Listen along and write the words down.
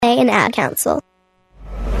pay an ad counsel.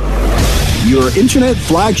 Your internet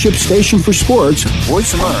flagship station for sports,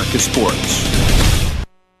 Voice America Sports.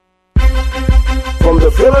 From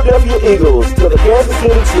the Philadelphia Eagles to the Kansas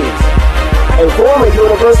City Chiefs, a former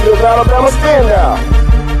University of Alabama standout,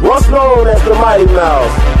 once known as the Mighty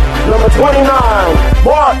Mouse, number 29,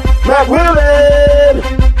 Mark McMillan.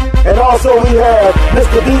 And also we have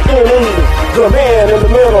Mr. D.N.E., the man in the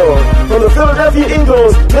middle. From the Philadelphia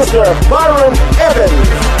Eagles, Mr. Byron Evans.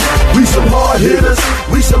 We some hard hitters,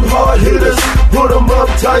 we some hard hitters. Put them up,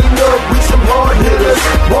 tighten up, we some hard hitters.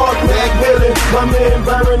 Mark McMillan, my man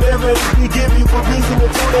Byron Evans. We give you a reason to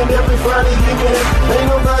tune in every Friday evening. Ain't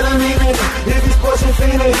nobody leaving if he's pushing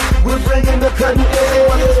feeling. We're bringing the cutting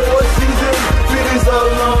edge sports season. Fitties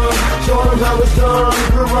along, show them how it's done.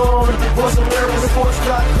 We're on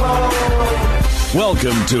VoiceAmericaSports.com.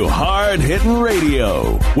 Welcome to Hard Hittin'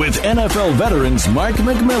 Radio with NFL veterans Mark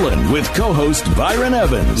McMillan with co-host Byron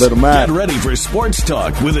Evans. Little Mac. Get ready for sports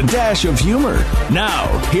talk with a dash of humor. Now,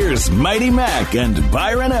 here's Mighty Mac and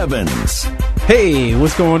Byron Evans. Hey,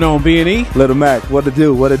 what's going on, B&E? Little Mac, what to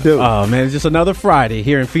do? Oh, man, it's just another Friday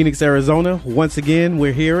here in Phoenix, Arizona. Once again,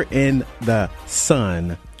 we're here in the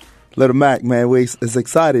sun. Little Mac, man, it's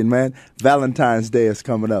exciting, man. Valentine's Day is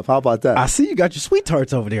coming up. How about that? I see you got your sweet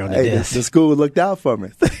tarts over there on the desk. The school looked out for me.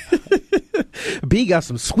 B got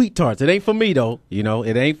some sweet tarts. It ain't for me, though. You know,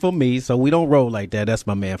 it ain't for me, so we don't roll like that. That's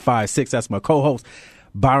my man, 5'6". That's my co-host,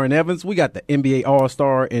 Byron Evans. We got the NBA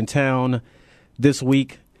All-Star in town this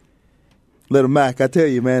week. Little Mac, I tell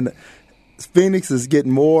you, man, Phoenix is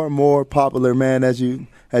getting more and more popular, man, as you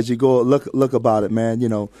go look about it, man. You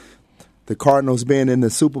know, the Cardinals being in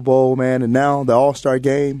the Super Bowl, man, and now the All-Star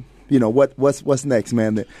game. You know, what's next,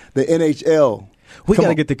 man? The NHL. We got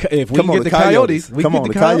to get the Coyotes. We Come get on,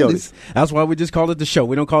 the the Coyotes. That's why we just call it the show.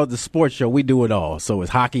 We don't call it the sports show. We do it all. So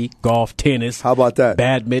it's hockey, golf, tennis. How about that?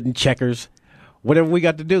 Badminton, checkers. Whatever we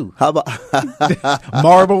got to do. How about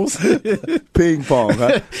marbles? Ping pong,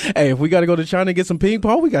 huh? Hey, if we got to go to China and get some ping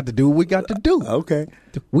pong, we got to do what we got to do. Okay.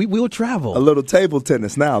 We will travel. A little table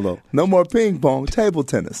tennis now, though. No more ping pong, table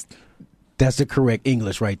tennis. That's the correct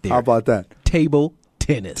English right there. How about that? Table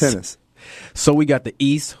tennis. So we got the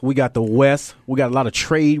East, we got the West, we got a lot of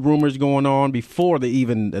trade rumors going on before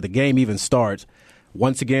the game even starts.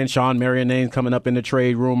 Once again, Sean Marion's name coming up in the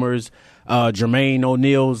trade rumors. Jermaine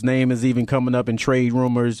O'Neal's name is even coming up in trade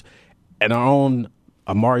rumors. And our own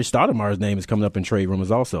Amari Stoudemire's name is coming up in trade rumors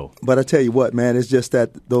also. But I tell you what, man, it's just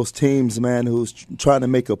that those teams, man, who's trying to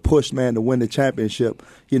make a push, man, to win the championship,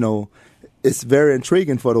 you know, it's very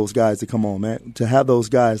intriguing for those guys to come on, man. To have those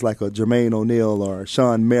guys like a Jermaine O'Neal or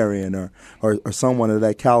Sean Marion or someone of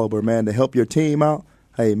that caliber, man, to help your team out.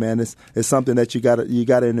 Hey, man, it's something that you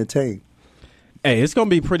gotta entertain. Hey, it's gonna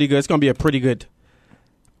be pretty good. It's gonna be a pretty good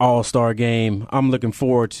All-Star game. I'm looking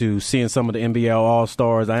forward to seeing some of the NBA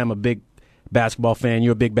All-Stars. I am a big basketball fan.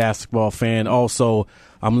 You're a big basketball fan. Also,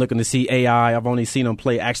 I'm looking to see AI. I've only seen him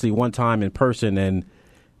play actually one time in person, and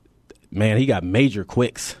man, he got major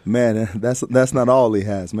quicks. Man, that's not all he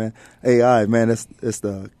has, man. AI, man, it's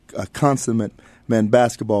a consummate, man,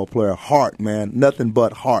 basketball player. Heart, man, nothing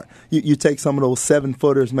but heart. You take some of those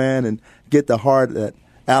 7-footers, man, and get the heart that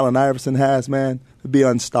Allen Iverson has, man, it'd be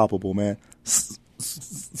unstoppable, man.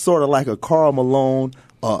 Sort of like a Karl Malone,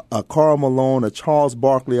 a Charles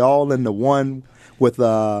Barkley, all in the one with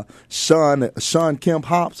Sean Kemp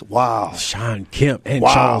Hops. Wow. Sean Kemp and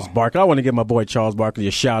Charles Barkley. I want to give my boy Charles Barkley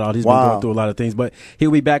a shout-out. He's been going through a lot of things. But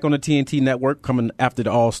he'll be back on the TNT network coming after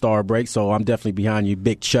the All-Star break, so I'm definitely behind you,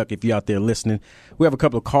 Big Chuck, if you're out there listening. We have a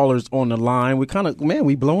couple of callers on the line. We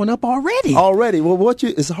blowing up already. Well,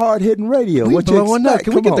 it's hard-hitting radio. We what blowing you up. expect?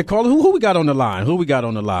 Can we get the caller? Who we got on the line? Can we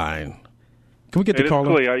get the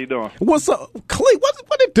caller? Clee, how you doing? What's up, Clee?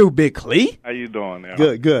 What it do, Big Clee? How you doing now?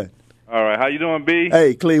 Good. All right, how you doing, B?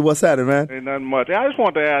 Hey, Clee, what's happening, man? Ain't nothing much. I just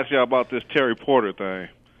wanted to ask you about this Terry Porter thing.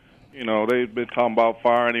 You know, they've been talking about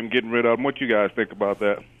firing him, getting rid of him. What you guys think about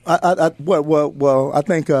that? I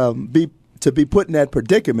think to be put in that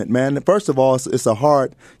predicament, man. First of all, it's a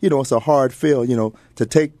hard feel, to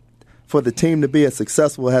take for the team to be as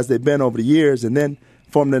successful as they've been over the years, and then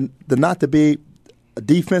from the not to be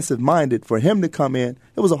defensive minded, for him to come in,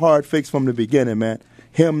 it was a hard fix from the beginning, man.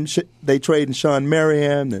 They traded Sean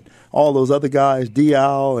Marion and all those other guys,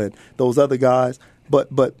 Dial and those other guys.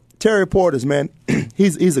 But Terry Porter's, man,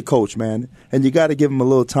 he's a coach, man, and you got to give him a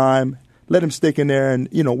little time. Let him stick in there and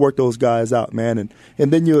work those guys out, man,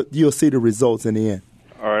 and then you'll see the results in the end.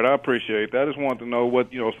 All right, I appreciate that. I just wanted to know what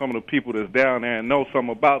some of the people that's down there and know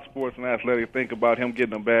something about sports and athletics think about him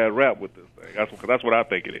getting a bad rap with this thing. That's what I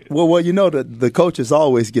think it is. Well, the coaches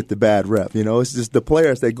always get the bad rep. It's just the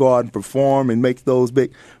players that go out and perform and make those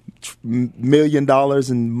big $1 million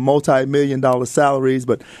and multi-million-dollar salaries,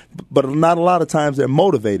 but not a lot of times they're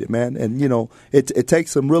motivated, man. And it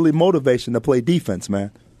takes some really motivation to play defense,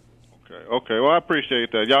 man. Okay. Well, I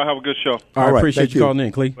appreciate that. Y'all have a good show. I appreciate you calling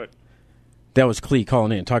in, Clee. That was Clee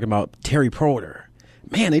calling in, talking about Terry Porter.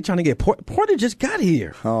 Man, they trying to get Porter just got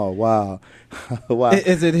here. Oh, wow. Wow.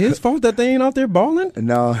 Is it his fault that they ain't out there balling?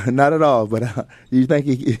 No, not at all. But you think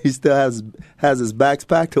he still has his bags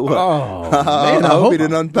packed or what? Oh, man, I hope he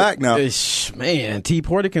didn't unpack now. Man, T.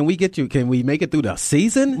 Porter, can we make it through the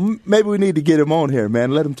season? Maybe we need to get him on here,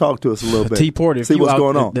 man. Let him talk to us a little bit. T. Porter, see what's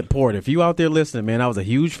going on. Porter, if you out there listening, man, I was a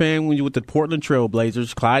huge fan when you were with the Portland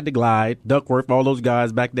Trailblazers, Clyde the Glide, Duckworth, all those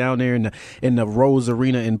guys back down there in the Rose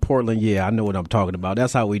Arena in Portland. Yeah, I know what I'm talking about.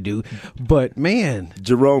 That's how we do. But, man.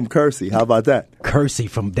 Jerome Kersey, how about that? Kersey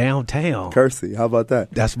from downtown. Kersey, how about that?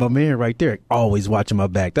 That's my man right there. Always watching my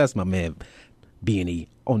back. That's my man, B&E,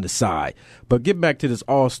 on the side. But get back to this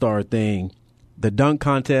All-Star thing. The dunk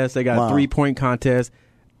contest, they got a 3-point contest.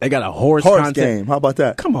 They got a horse contest. Game. How about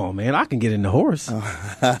that? Come on, man. I can get in the horse.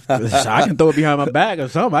 I can throw it behind my back or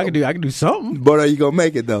something. I can do something. But are you going to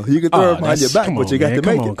make it, though? You can throw it behind your back, but you got to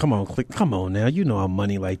make it. Come on now. You know I'm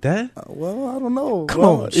money like that. Well, I don't know. Come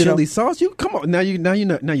on, chili sauce. You come on. Now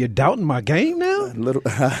you're doubting my game now?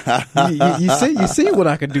 You see what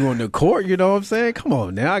I can do on the court, you know what I'm saying? Come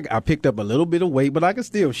on now. I picked up a little bit of weight, but I can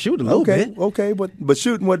still shoot a little bit. Okay, but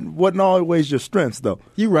shooting wasn't always your strengths, though.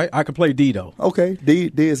 You're right. I can play D, though. Okay, D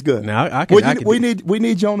is good. Now we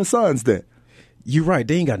need you on the Suns then. You're right.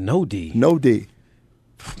 They ain't got no D. No D.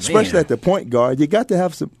 Especially at the point guard. You got to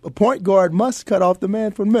have a point guard must cut off the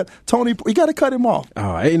man from the middle. Tony, you got to cut him off.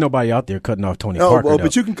 Oh, ain't nobody out there cutting off Tony Parker.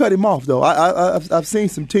 But you can cut him off though. I've seen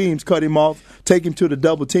some teams cut him off, take him to the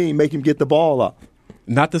double team, make him get the ball up.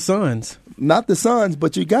 Not the Suns. Not the Suns,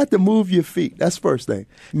 but you got to move your feet. That's first thing.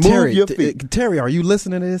 Move your feet. Terry, are you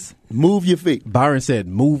listening to this? Move your feet. Byron said,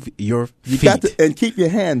 move your feet. You got to, and keep your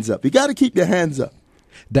hands up. You got to keep your hands up.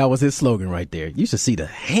 That was his slogan right there. You should see the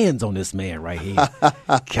hands on this man right here.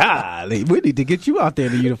 Golly, we need to get you out there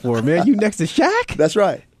in the uniform, man. You next to Shaq? That's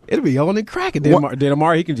right. It'll be on and cracking. Then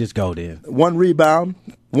Amari, he can just go then. 1 rebound,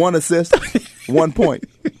 1 assist, 1 point.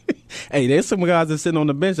 Hey, there's some guys that's sitting on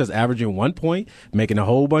the bench that's averaging 1 point, making a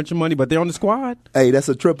whole bunch of money, but they're on the squad. Hey, that's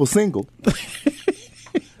a triple single.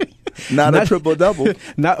 Not a triple double.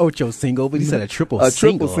 Not Ocho single, but he said a triple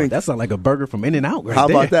single. That sounds like a burger from In-N-Out right How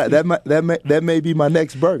there. about that? That may be my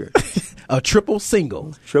next burger. A triple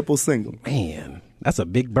single. Triple single. Man, that's a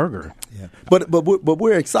big burger. Yeah. But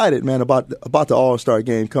we're excited, man, about the All-Star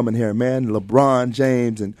game coming here, man. LeBron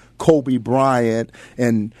James and Kobe Bryant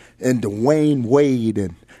and Dwayne Wade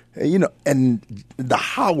and the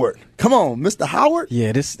Howard. Come on, Mr. Howard.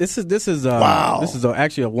 Yeah, this is wow. This is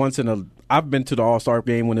actually a once in a. I've been to the All-Star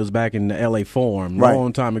game when it was back in the L.A. Forum, right.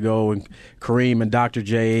 Long time ago, and Kareem and Dr.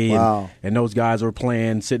 J and those guys were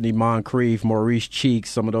playing. Sidney Moncrief, Maurice Cheeks,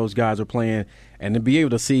 some of those guys were playing, and to be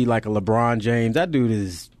able to see like a LeBron James, that dude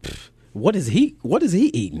is. What is he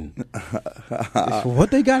eating?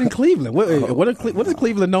 What they got in Cleveland? What is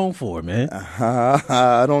Cleveland known for, man?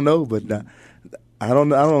 I don't know, but. I don't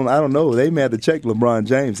know. They may have to check LeBron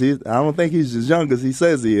James. I don't think he's as young as he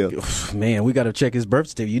says he is. Man, we got to check his birth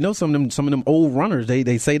certificate. You know, some of them old runners.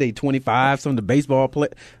 They say they 25. Some of the baseball.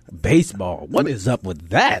 What is up with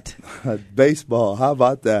that? Baseball. How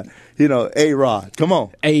about that? A-Rod. Come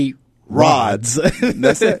on. A-Rods.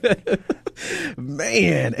 That's it.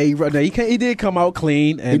 Man, A-Rod. Now, he did come out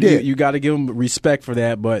clean, and you got to give him respect for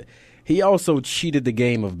that. But he also cheated the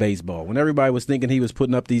game of baseball. When everybody was thinking he was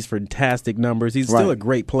putting up these fantastic numbers, he's still a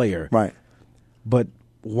great player. Right. But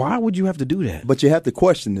why would you have to do that? But you have to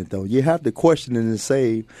question it, though. You have to question it and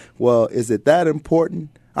say, well, is it that important?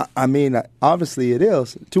 I mean, obviously it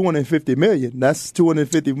is. $250 million. That's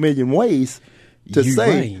 $250 million ways to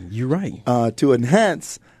You're right. To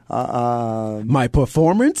enhance my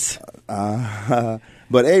performance. But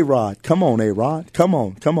A-Rod, come on, A-Rod. Come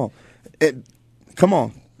on. Come on.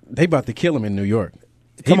 They about to kill him in New York.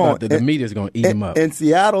 The media's going to eat him up. In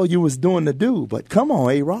Seattle, you was doing the do, but come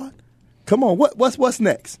on, A-Rod. Come on. What's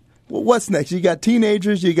next? What's next? You got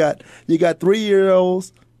teenagers. You got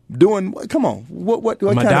 3-year-olds doing. Come on, what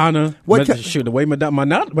Madonna? The way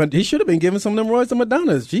Madonna, but he should have been giving some of them roids to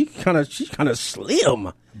Madonna. She's kind of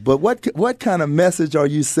slim. But what kind of message are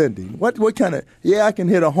you sending? What kind of I can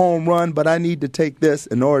hit a home run, but I need to take this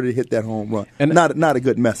in order to hit that home run. And not a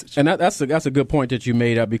good message. And that's a good point that you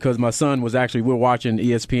made up, because my son was we were watching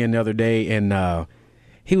ESPN the other day, and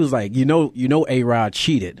he was like, A-Rod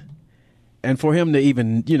cheated. And for him to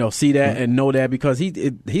even, see that and know that, because he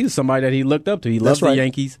was somebody that he looked up to. He loves the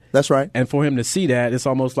Yankees. That's right. And for him to see that, it's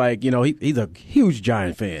almost like, he's a huge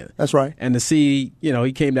Giant fan. That's right. And to see,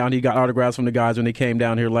 he came down, he got autographs from the guys when they came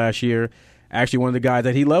down here last year. Actually, one of the guys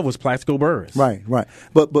that he loved was Plaxico Burress. Right.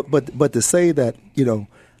 But to say that,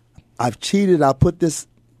 I've cheated, I put this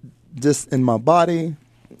in my body,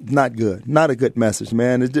 not good. Not a good message,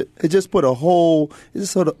 man. It just puts a whole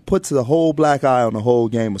black eye on the whole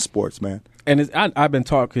game of sports, man. And I've been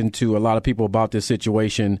talking to a lot of people about this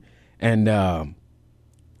situation, and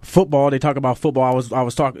football. They talk about football. I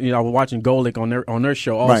was talking. I was watching Golic on their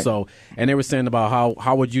show also, right. And they were saying about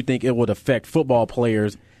how would you think it would affect football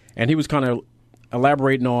players, and he was kind of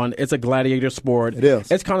elaborating on it's a gladiator sport. It is.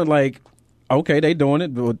 It's kind of like, okay, they doing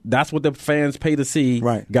it, but that's what the fans pay to see.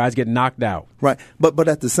 Right. Guys get knocked out. Right. But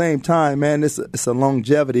at the same time, man, it's a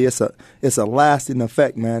longevity. It's a lasting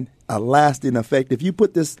effect, man. A lasting effect. If you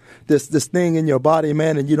put this thing in your body,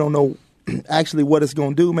 man, and you don't know actually what it's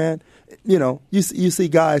going to do, man, you see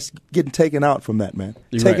guys getting taken out from that, man.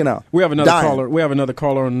 You're taken right. out. We have another dying. caller. We have another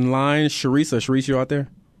caller on the line. Sharice, you out there?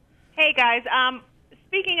 Hey guys.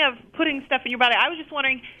 Speaking of putting stuff in your body, I was just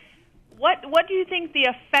wondering, what do you think the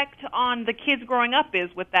effect on the kids growing up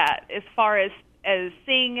is with that, as far as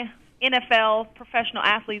seeing NFL professional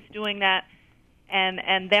athletes doing that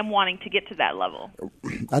and them wanting to get to that level?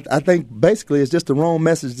 I think basically it's just the wrong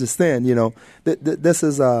message to send. This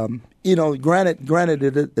is granted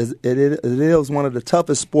it is one of the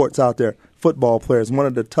toughest sports out there. Football players, one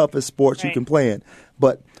of the toughest sports you can play in.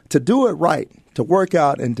 But to do it right, to work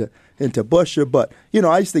out and to bust your butt.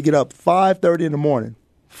 I used to get up 5:30 in the morning.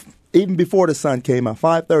 Even before the sun came out,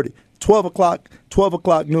 5:30, 12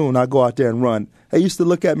 o'clock noon, I go out there and run. They used to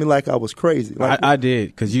look at me like I was crazy. I did,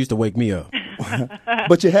 because you used to wake me up.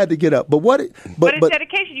 But you had to get up. But it's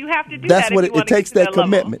dedication. You have to do that's that. That's what it takes. That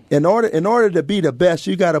commitment. In order to be the best,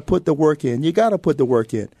 you got to put the work in. You got to put the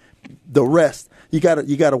work in. The rest, you got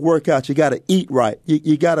to work out. You got to eat right.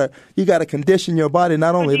 You got to condition your body.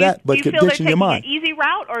 Not only that, but condition your mind. Do you feel they're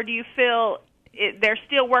taking an easy route, or do you feel they're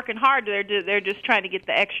still working hard? They're just trying to get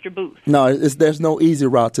the extra boost? No, there's no easy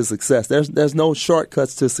route to success. There's no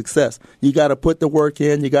shortcuts to success. You got to put the work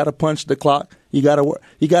in. You got to punch the clock. You got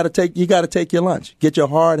to take your lunch. Get your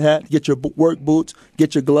hard hat. Get your work boots.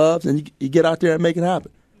 Get your gloves, and you get out there and make it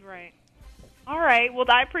happen. Right. All right. Well,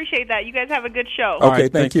 I appreciate that. You guys have a good show. Okay.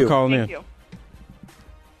 Thank you for calling in. You.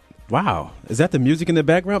 Wow, is that the music in the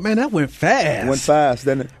background? Man, that went fast. Went fast,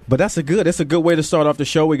 didn't it? But that's a good way to start off the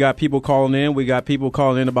show. We got people calling in. We got people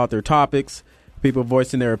calling in about their topics, people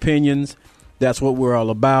voicing their opinions. That's what we're all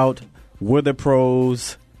about. We're the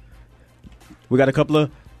pros. We got a couple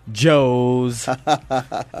of Joes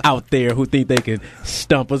out there who think they can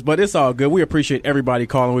stump us, but it's all good. We appreciate everybody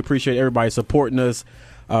calling. We appreciate everybody supporting us.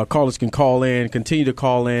 Callers can call in, continue to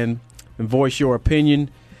call in, and voice your opinion.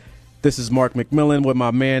 This is Mark McMillan with my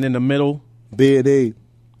man in the middle, B&E.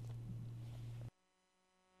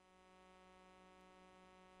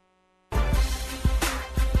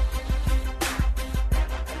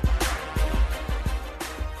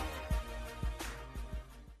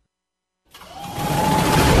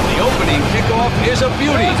 Is a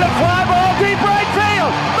beauty. There's a fly ball deep right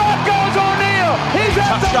field. Back goes O'Neal. He's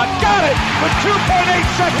at the shot. Got it with 2.8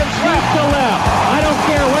 seconds left to left. I don't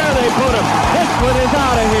care where they put him. This one is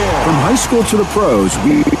out of here. From high school to the pros,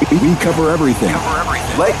 we cover everything.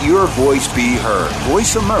 Let your voice be heard.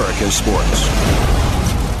 Voice America Sports.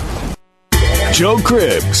 Joe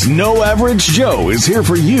Cribbs, No Average Joe, is here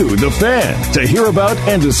for you, the fan, to hear about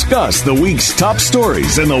and discuss the week's top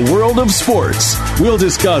stories in the world of sports. We'll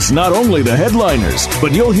discuss not only the headliners,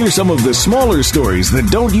 but you'll hear some of the smaller stories that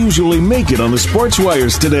don't usually make it on the sports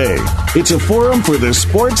wires today. It's a forum for the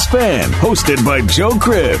sports fan, hosted by Joe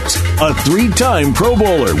Cribbs, a 3-time Pro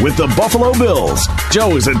Bowler with the Buffalo Bills.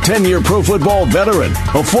 Joe is a 10-year pro football veteran,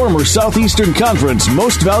 a former Southeastern Conference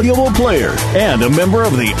Most Valuable Player, and a member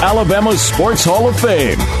of the Alabama Sports Hall of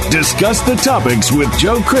Fame. Discuss the topics with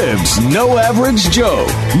Joe Cribbs, No Average Joe.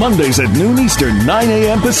 Mondays at noon Eastern, 9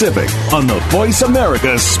 a.m. Pacific on the Voice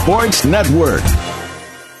America Sports Network.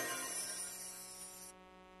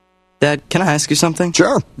 Dad, can I ask you something?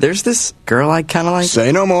 Sure. There's this girl I kind of like.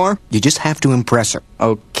 Say no more. You just have to impress her.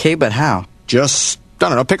 Okay, but how? Just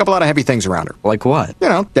don't know, pick up a lot of heavy things around her. Like what? You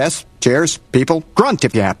know, desks, chairs, people. Grunt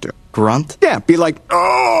if you have to. Grunt? Yeah, be like,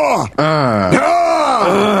 oh!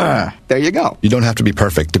 There you go. You don't have to be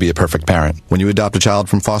perfect to be a perfect parent. When you adopt a child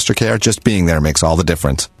from foster care, just being there makes all the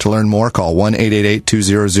difference. To learn more, call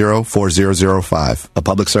 1-888-200-4005. A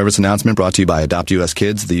public service announcement brought to you by Adopt U.S.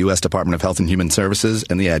 Kids, the U.S. Department of Health and Human Services,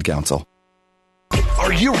 and the Ad Council.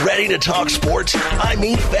 Are you ready to talk sports? I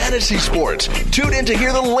mean fantasy sports. Tune in to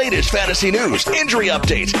hear the latest fantasy news, injury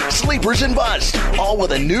updates, sleepers and busts, all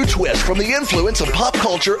with a new twist from the influence of pop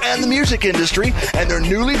culture and the music industry and their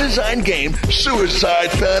newly designed game,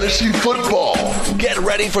 Suicide Fantasy Football. Get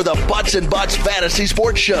ready for the Butts and Butts Fantasy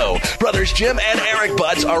Sports Show. Brothers Jim and Eric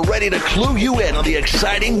Butts are ready to clue you in on the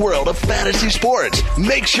exciting world of fantasy sports.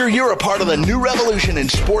 Make sure you're a part of the new revolution in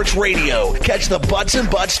sports radio. Catch the Butts and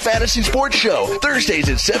Butts Fantasy Sports Show Thursdays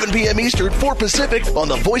at 7 p.m. Eastern, 4 Pacific on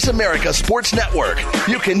the Voice America Sports Network.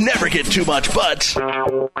 You can never get too much butts.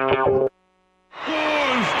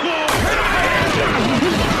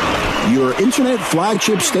 Your internet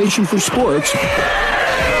flagship station for sports.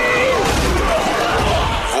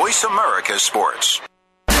 Voice America Sports.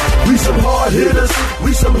 We some hard hitters.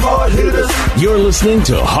 We some hard hitters. You're listening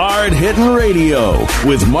to Hard Hittin' Radio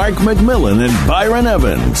with Mark McMillan and Byron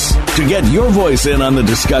Evans. To get your voice in on the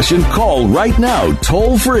discussion, call right now,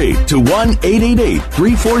 toll free to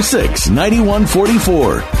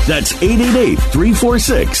 1-888-346-9144. That's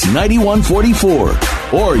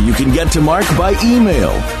 888-346-9144. Or you can get to Mark by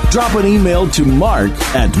email. Drop an email to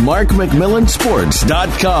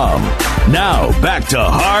mark@markmcmillansports.com. Now, back to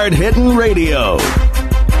Hard Hittin' Radio.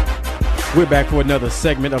 We're back for another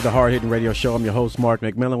segment of the Hard Hitting Radio Show. I'm your host, Mark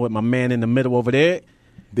McMillan, with my man in the middle over there.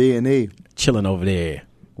 B&E. Chilling over there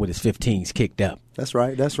with his 15s kicked up. That's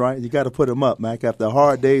right. That's right. You got to put them up, Mac. After a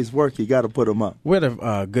hard day's work, you got to put them up. We had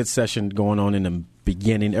a good session going on in the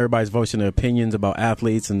beginning. Everybody's voicing their opinions about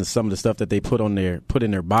athletes and some of the stuff that they put in their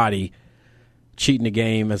body, cheating the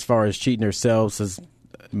game as far as cheating themselves,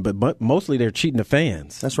 but mostly they're cheating the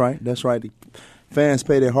fans. That's right. That's right. Fans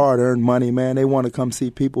pay their hard-earned money, man. They want to come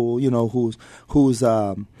see people, you know, who's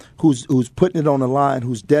putting it on the line,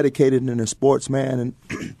 who's dedicated in their sports, man. And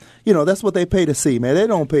you know, that's what they pay to see, man. They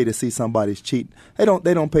don't pay to see somebody's cheating. They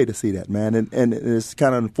don't pay to see that, man. And it's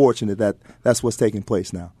kind of unfortunate that that's what's taking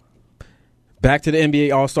place now. Back to the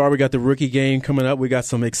NBA All-Star. We got the rookie game coming up. We got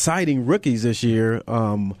some exciting rookies this year.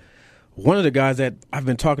 One of the guys that I've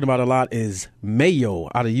been talking about a lot is Mayo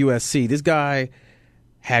out of USC. This guy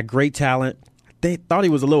had great talent. They thought he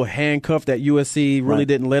was a little handcuffed at USC, really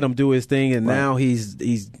didn't let him do his thing, and now he's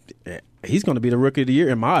going to be the rookie of the year,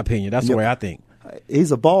 in my opinion. That's the way I think.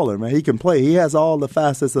 He's a baller, man. He can play. He has all the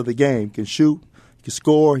facets of the game. He can shoot, he can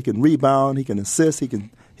score, he can rebound, he can assist, he can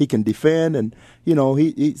defend, and you know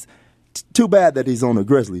he's too bad that he's on the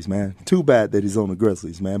Grizzlies, man. Too bad that he's on the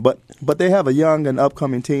Grizzlies, man. But they have a young and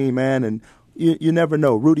upcoming team, man, and you never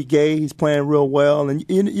know. Rudy Gay, he's playing real well, and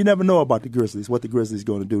you never know about the Grizzlies, what the Grizzlies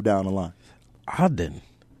going to do down the line. Ogden,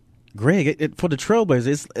 Greg, for the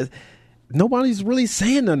Trailblazers, nobody's really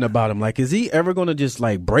saying nothing about him. Like, is he ever going to just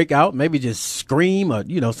like break out, maybe just scream, or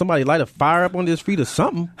somebody light a fire up on his feet or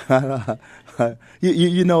something?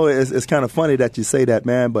 you know, it's kind of funny that you say that,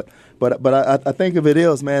 man. But I think of it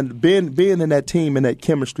is, man, being in that team and that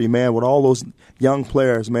chemistry, man, with all those young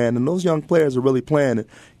players, man, and those young players are really playing it.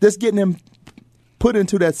 Just getting him put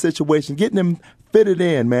into that situation, getting him fitted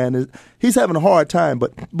in, man. He's having a hard time,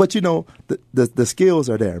 but you know the skills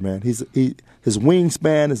are there, man. His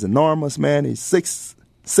wingspan is enormous, man. He's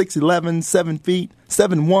 6'11", 7 feet,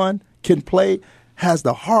 7'1", can play, has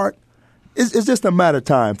the heart. It's just a matter of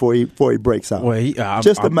time before he breaks out. Well,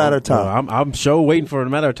 just a matter of time. I'm sure waiting for a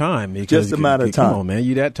matter of time. Just a matter of time. Come on, man.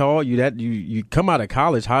 You that tall? You come out of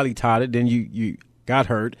college highly touted, then you got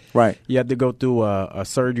hurt. Right. You had to go through a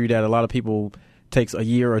surgery that a lot of people takes a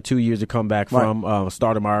year or 2 years to come back from.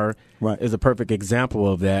 Stoudemire is a perfect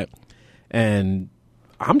example of that, and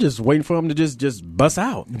I'm just waiting for him to just bust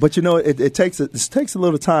out. But you know, it takes a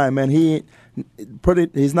little time, man.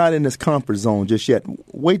 He's not in his comfort zone just yet.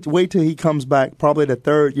 Wait till he comes back, probably the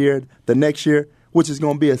third year, the next year, which is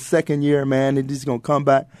going to be a second year, man. And he's going to come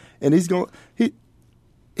back, and he's going to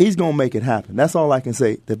make it happen. That's all I can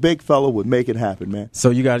say. The big fellow would make it happen, man. So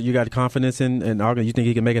you got confidence in Ogden? You think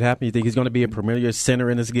he can make it happen? You think he's going to be a premier center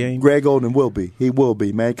in this game? Greg Oden will be. He will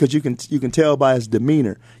be, man, because you can tell by his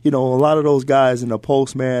demeanor. You know, a lot of those guys in the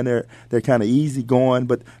post, man, they're kind of easy going,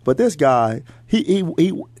 but this guy, he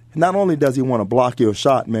not only does he want to block your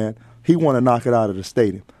shot, man, he want to knock it out of the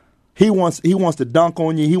stadium. He wants to dunk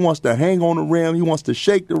on you. He wants to hang on the rim. He wants to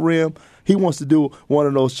shake the rim. He wants to do one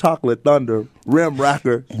of those chocolate thunder rim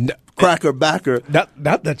racker cracker backer.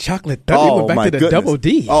 Not the chocolate. He went back to the goodness. double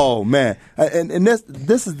D. Oh man, and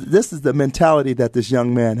this is the mentality that this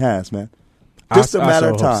young man has, man. Just a matter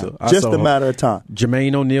of time. Just a matter of time.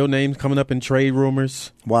 Jermaine O'Neal name's coming up in trade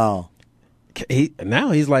rumors. Wow.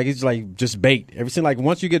 Now he's like just bait. Everything like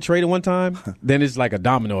once you get traded one time, then it's like a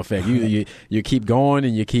domino effect. You keep going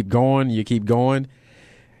and you keep going, and you keep going.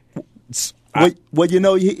 Well, you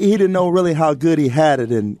know, he didn't know really how good he had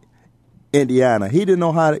it in Indiana. He didn't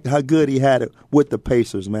know how good he had it with the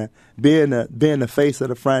Pacers, man. Being the face of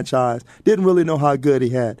the franchise, didn't really know how good he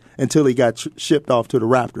had until he got shipped off to the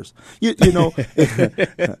Raptors. You know,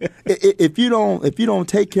 if you don't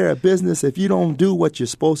take care of business, if you don't do what you're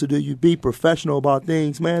supposed to do, you be professional about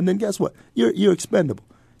things, man. Then guess what? You're expendable.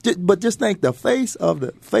 But just think, the face of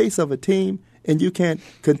a team, and you can't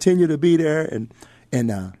continue to be there and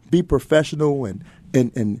be professional and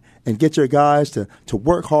get your guys to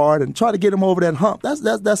work hard and try to get them over that hump. That's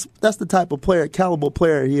the type of caliber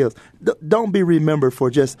player he is. Don't be remembered for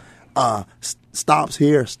just stops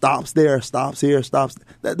here, stops there, stops here, stops.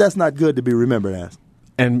 That's not good to be remembered as.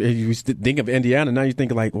 And you think of Indiana, now you're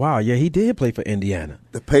thinking like, wow, yeah, he did play for Indiana.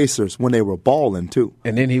 The Pacers, when they were balling, too.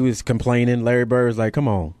 And then he was complaining. Larry Bird was like, come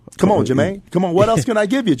on. Come on, Jermaine. Come on. What else can I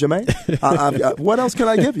give you, Jermaine? What else can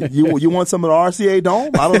I give you? You want some of the RCA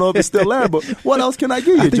Dome? I don't know if it's still there, but what else can I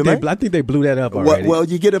give you, Jermaine? I think they blew that up already. Well,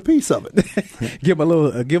 you get a piece of it. Give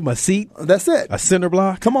him a seat. That's it. A center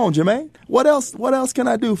block. Come on, Jermaine. What else can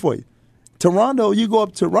I do for you? Toronto, you go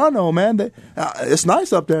up to Toronto, man. It's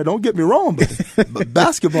nice up there. Don't get me wrong, but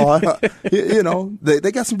basketball,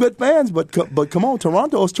 they got some good fans. But come on,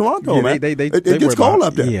 Toronto is Toronto, man. It gets cold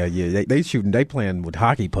up there. Yeah. They playing with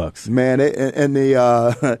hockey pucks, man. And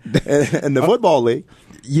the football league.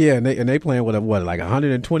 Yeah, and they playing with like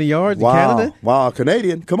 120 yards in Canada. Wow,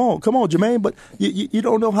 Canadian. Come on, Jermaine. But you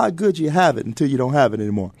don't know how good you have it until you don't have it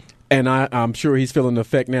anymore. And I'm sure he's feeling the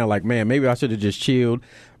effect now. Like, man, maybe I should have just chilled,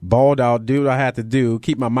 balled out, do what I had to do,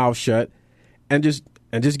 keep my mouth shut, and just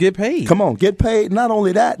get paid. Come on, get paid. Not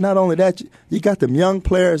only that, you got them young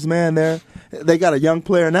players, man. There, they got a young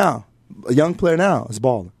player now. A young player now is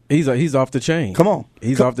balling. He's off the chain. Come on,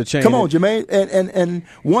 he's off the chain. Come on, Jermaine, and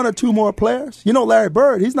one or two more players. You know, Larry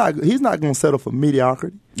Bird, he's not going to settle for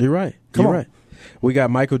mediocrity. You're right. You're right. We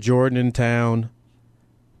got Michael Jordan in town.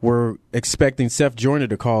 We're expecting Seth Joyner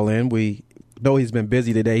to call in. We know he's been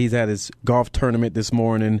busy today. He's had his golf tournament this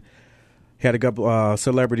morning. He had a couple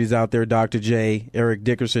celebrities out there, Dr. J, Eric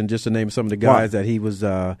Dickerson, just to name some of the guys that he was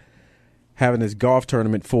having his golf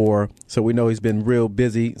tournament for. So we know he's been real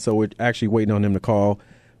busy, so we're actually waiting on him to call.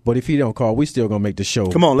 But if he don't call, we still going to make the show.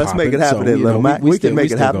 Come on, let's make it happen, little Mac. We can make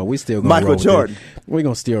it happen. We still Michael Jordan. We're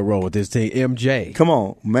going to still roll with this team. MJ. Come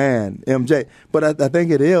on, man, MJ. But I think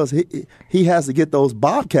it is. He has to get those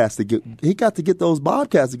Bobcats he got to get those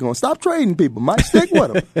Bobcats going. Stop trading people, Mike. Stick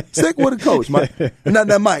with them. Stick with the coach, Mike.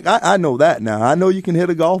 Now, Mike, I know that now. I know you can hit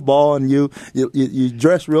a golf ball and you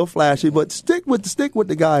dress real flashy, but stick with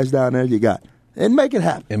the guys down there you got. And make it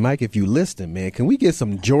happen. And, Mike, if you listen, man, can we get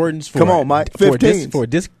some Jordans for... Come on, Mike. 15s. For a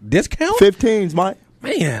discount? 15s, Mike.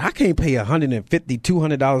 Man, I can't pay $150,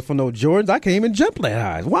 $200 for no Jordans. I can't even jump that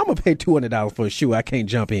high. Why am I going to pay $200 for a shoe I can't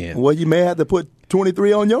jump in? Well, you may have to put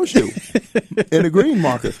 23 on your shoe in the green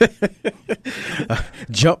marker.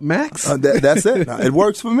 Jump Max? That's it. It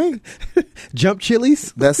works for me. Jump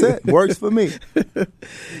Chili's? That's it. Works for me.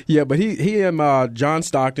 Yeah, but he and John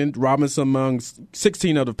Stockton, Robinson among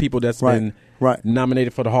 16 other people that's been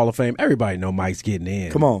nominated for the Hall of Fame. Everybody know Mike's getting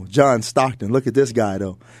in. Come on, John Stockton. Look at this guy,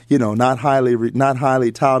 though. You know, not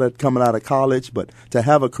highly touted coming out of college, but to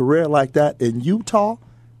have a career like that in Utah,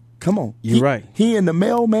 come on. You're right. He and the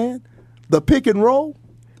mailman, the pick and roll.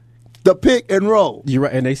 The pick and roll. You're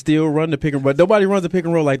right, and they still run the pick and roll. Nobody runs the pick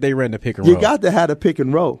and roll like they ran the pick and roll. You got to have the pick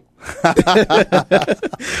and roll.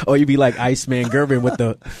 Or you be like Iceman Gervin with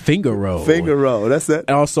the finger roll. Finger roll, that's it.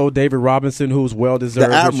 And also David Robinson, who's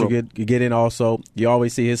well-deserved. You get in also. You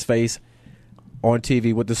always see his face on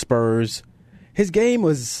TV with the Spurs. His game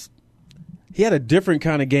was – he had a different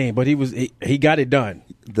kind of game, but he got it done.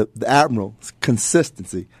 The Admiral,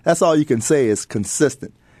 consistency. That's all you can say is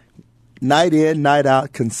consistent. Night in, night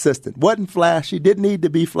out, consistent. Wasn't flashy, didn't need to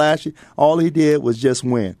be flashy. All he did was just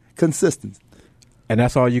win. Consistency. And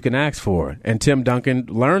that's all you can ask for. And Tim Duncan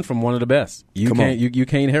learned from one of the best. You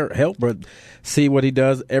can't help but see what he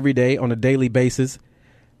does every day on a daily basis,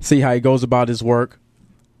 see how he goes about his work,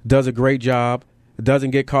 does a great job,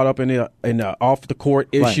 doesn't get caught up in the off-the-court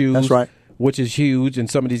issues. That's right. Which is huge, and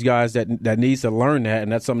some of these guys that needs to learn that,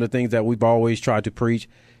 and that's some of the things that we've always tried to preach.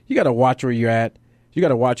 You got to watch where you're at. You got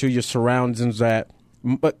to watch who your surroundings at.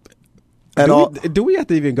 But Do we have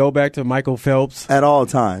to even go back to Michael Phelps? At all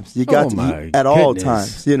times. You got all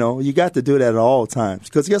times. You know, you got to do that at all times.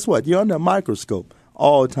 Because guess what? You're under a microscope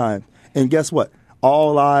all the time. And guess what?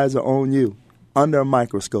 All eyes are on you under a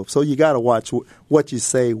microscope. So you got to watch what you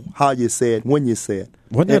say, how you say it, when you say it.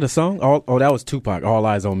 Wasn't that a song? That was Tupac, All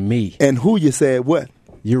Eyes on Me. And who you said what.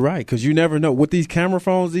 You're right, because you never know. With these camera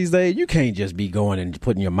phones these days, you can't just be going and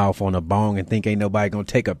putting your mouth on a bong and think ain't nobody going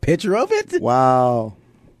to take a picture of it. Wow.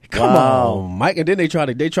 Come on, Mike. And then they try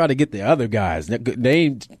to get the other guys.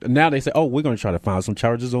 Now they say, oh, we're going to try to find some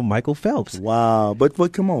charges on Michael Phelps. Wow.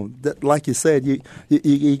 But come on. Like you said,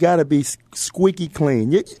 you got to be squeaky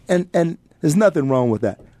clean. And there's nothing wrong with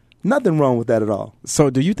that. Nothing wrong with that at all. So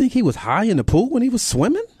do you think he was high in the pool when he was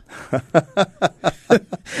swimming?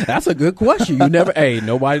 That's a good question. Nobody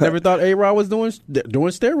never thought A-Rod was doing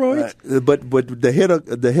steroids. But to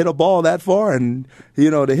hit a ball that far, and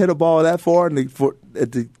to hit a ball that far, and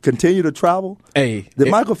to continue to travel. Did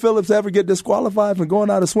Michael Phillips ever get disqualified from going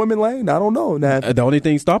out of swimming lane? I don't know. Now, the only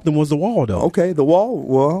thing stopped him was the wall, though. Okay, the wall.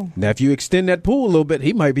 Well, now if you extend that pool a little bit,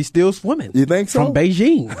 he might be still swimming. You think so? From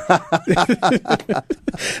Beijing.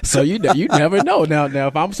 So you never know. Now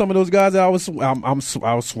if I'm some of those guys that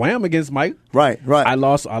I swam against Mike. Right. I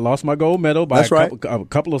lost my gold medal by a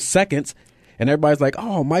couple of seconds, and everybody's like,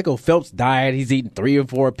 "Oh, Michael Phelps died. He's eating 3 or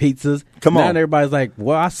 4 pizzas." Come on. Now everybody's like,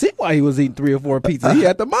 "Well, I see why he was eating 3 or 4 pizzas. He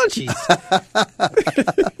had the munchies."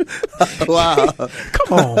 Wow.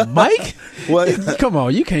 Come on, Mike. Come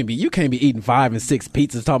on. You can't be eating 5 and 6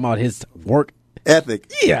 pizzas talking about his work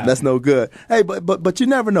ethic. Yeah, that's no good. Hey, but you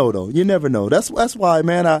never know though. You never know. That's why,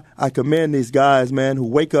 man. I commend these guys, man, who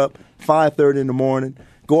wake up 5:30 in the morning.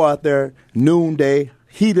 Go out there noonday,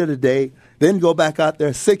 heat of the day, then go back out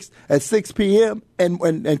there at 6 p.m.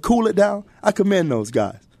 and cool it down. I commend those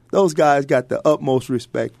guys. Those guys got the utmost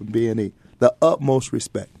respect from B&E. The utmost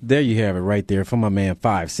respect. There you have it right there from my man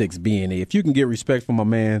 5'6" B&E. If you can get respect from my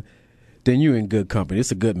man, then you're in good company.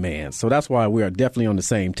 It's a good man. So that's why we are definitely on the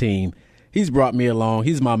same team. He's brought me along.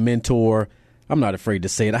 He's my mentor. I'm not afraid to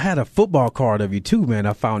say it. I had a football card of you, too, man,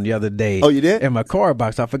 I found the other day. Oh, you did? In my card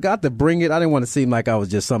box. I forgot to bring it. I didn't want to seem like I was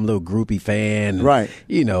just some little groupie fan. Right.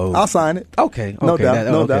 I'll sign it. Okay. No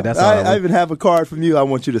doubt. That's I even have a card from you I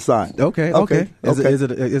want you to sign. Okay.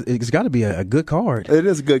 It's got to be a good card. It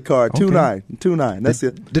is a good card. Okay. 2-9. That's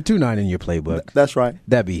it. The 2-9 in your playbook. That's right.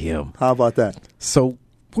 That'd be him. How about that? So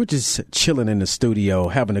we're just chilling in the studio,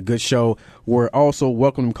 having a good show. We're also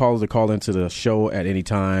welcoming callers to call into the show at any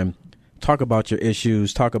time. Talk about your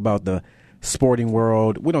issues. Talk about the sporting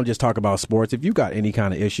world. We don't just talk about sports. If you got any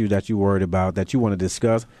kind of issue that you're worried about, that you want to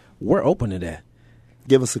discuss, we're open to that.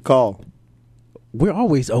 Give us a call. We're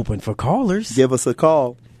always open for callers. Give us a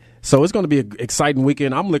call. So it's going to be an exciting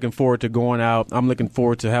weekend. I'm looking forward to going out. I'm looking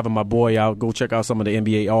forward to having my boy out. Go check out some of the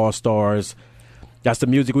NBA All-Stars. That's the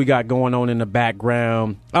music we got going on in the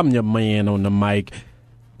background. I'm your man on the mic.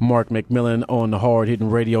 Mark McMillan on the Hard Hitting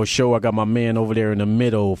Radio Show. I got my man over there in the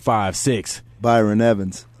middle, 5'6". Byron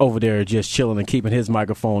Evans. Over there just chilling and keeping his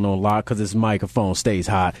microphone on lock because his microphone stays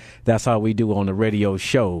hot. That's how we do on the radio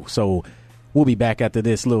show. So we'll be back after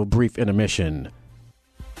this little brief intermission.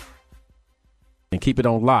 And keep it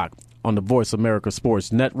on lock on the Voice America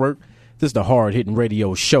Sports Network. This is the Hard Hitting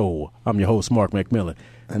Radio Show. I'm your host, Mark McMillan.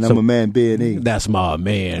 And I'm a man, B&E. That's my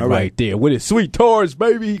man right there with his sweet tarts,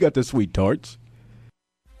 baby. He got the sweet tarts.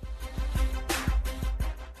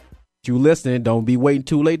 You listening, don't be waiting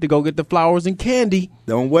too late to go get the flowers and candy.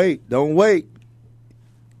 Don't wait.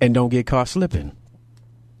 And don't get caught slipping.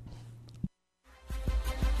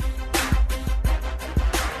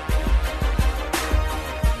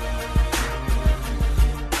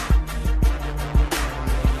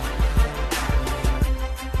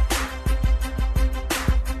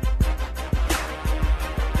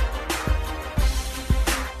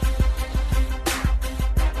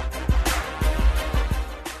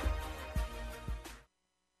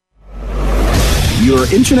 Your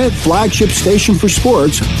internet flagship station for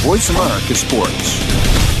sports, Voice America Sports.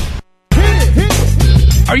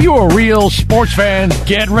 Are you a real sports fan?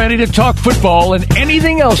 Get ready to talk football and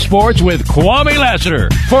anything else sports with Kwame Lassiter,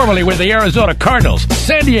 formerly with the Arizona Cardinals,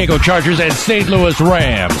 San Diego Chargers, and St. Louis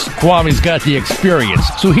Rams. Kwame's got the experience,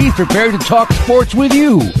 so he's prepared to talk sports with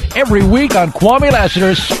you every week on Kwame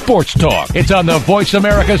Lassiter's Sports Talk. It's on the Voice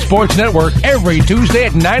America Sports Network every Tuesday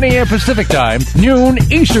at 9 a.m. Pacific Time, noon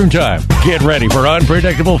Eastern Time. Get ready for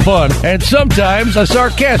unpredictable fun and sometimes a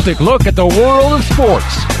sarcastic look at the world of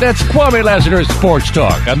sports. That's Kwame Lassiter's Sports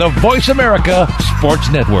Talk on the Voice America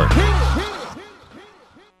Sports Network.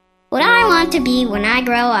 What I Want to Be When I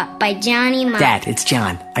Grow Up by Johnny Marr. Dad, it's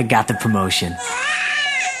John. I got the promotion.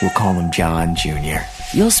 We'll call him John Jr.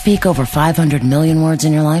 You'll speak over 500 million words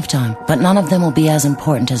in your lifetime, but none of them will be as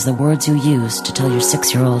important as the words you use to tell your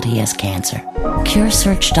 6-year-old he has cancer.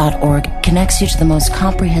 CureSearch.org connects you to the most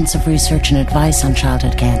comprehensive research and advice on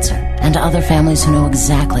childhood cancer, and to other families who know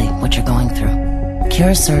exactly what you're going through.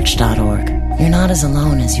 CureSearch.org. You're not as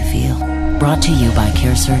alone as you feel. Brought to you by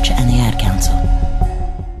CureSearch and the Ad Council.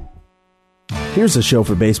 Here's a show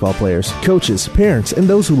for baseball players, coaches, parents, and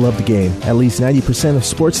those who love the game. At least 90% of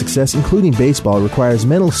sports success, including baseball, requires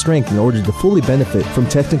mental strength in order to fully benefit from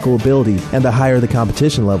technical ability. And the higher the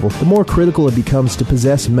competition level, the more critical it becomes to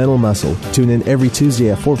possess mental muscle. Tune in every Tuesday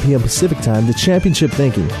at 4 p.m. Pacific Time to Championship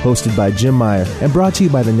Thinking, hosted by Jim Meyer, and brought to you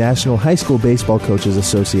by the National High School Baseball Coaches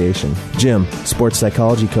Association. Jim, sports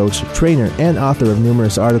psychology coach, trainer, and author of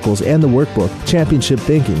numerous articles and the workbook, Championship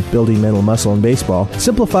Thinking, Building Mental Muscle in Baseball,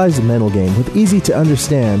 simplifies the mental game with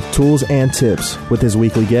easy-to-understand tools and tips. With his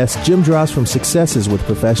weekly guests, Jim draws from successes with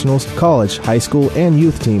professionals, college, high school, and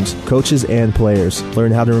youth teams, coaches, and players.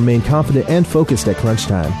 Learn how to remain confident and focused at crunch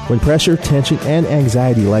time, when pressure, tension, and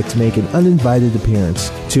anxiety like to make an uninvited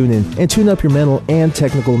appearance. Tune in and tune up your mental and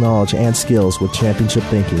technical knowledge and skills with Championship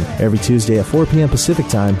Thinking, every Tuesday at 4 p.m. Pacific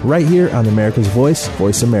Time, right here on America's Voice,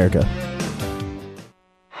 Voice America.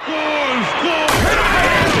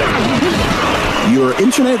 Your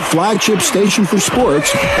internet flagship station for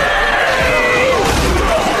sports.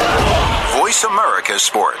 Voice America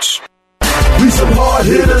Sports. We some hard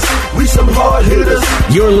hitters. We some hard hitters.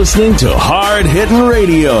 You're listening to Hard Hittin'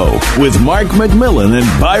 Radio with Mark McMillan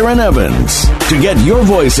and Byron Evans. To get your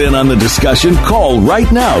voice in on the discussion, call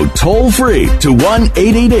right now, toll free to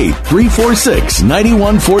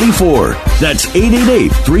 1-888-346-9144. That's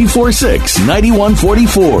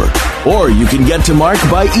 888-346-9144. Or you can get to Mark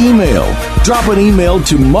by email. Drop an email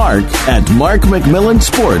to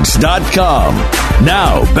mark@markmcmillansports.com.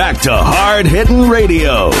 Now, back to Hard Hittin'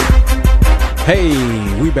 Radio. Hey,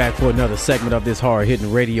 we back for another segment of this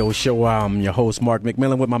hard-hitting radio show. I'm your host, Mark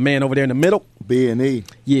McMillan, with my man over there in the middle. B&E.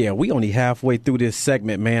 Yeah, we only halfway through this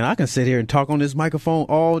segment, man. I can sit here and talk on this microphone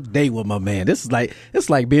all day with my man. It's like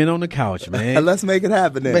being on the couch, man. Let's make it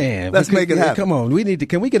happen then. Man, let's make it happen. Come on,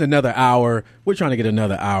 can we get another hour? We're trying to get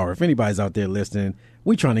another hour. If anybody's out there listening,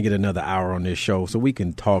 we're trying to get another hour on this show so we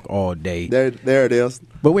can talk all day. There it is.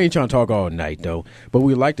 But we ain't trying to talk all night, though. But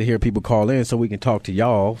we'd like to hear people call in so we can talk to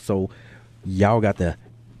y'all. So y'all got the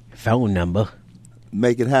phone number.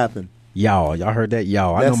 Make it happen. Y'all heard that?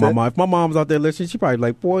 Y'all. I know my mom. If my mom's out there listening, she probably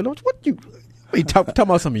like, boy, what you talk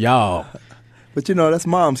about some y'all. But that's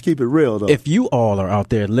moms. Keep it real, though. If you all are out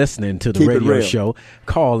there listening to the radio show,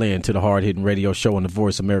 call in to the Hard Hitting Radio Show on the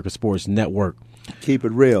Voice America Sports Network. Keep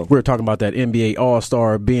it real. We're talking about that NBA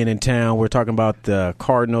All-Star being in town. We're talking about the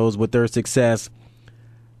Cardinals with their success.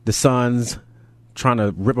 The Suns trying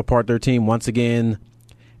to rip apart their team once again.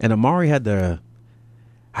 And Amari had the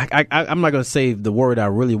I'm not going to say the word I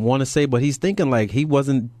really want to say, but he's thinking like he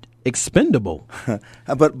wasn't expendable.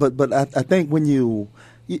 But I think when you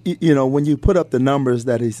put up the numbers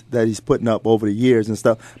that he's putting up over the years and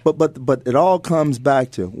stuff, but it all comes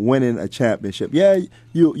back to winning a championship. Yeah,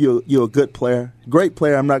 you're a good player, great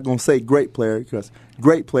player. I'm not going to say great player because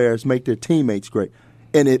great players make their teammates great.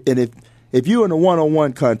 And if you're in a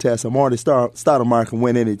one-on-one contest, Amari Stoudemire can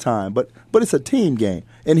win any time. But it's a team game.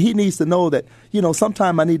 And he needs to know that,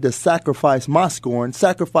 sometimes I need to sacrifice my scoring,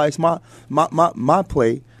 sacrifice my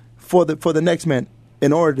play for the next man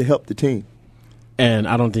in order to help the team. And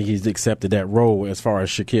I don't think he's accepted that role as far as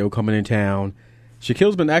Shaquille coming in town.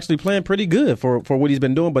 Shaquille's been actually playing pretty good for what he's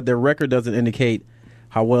been doing, but their record doesn't indicate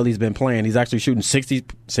how well he's been playing. He's actually shooting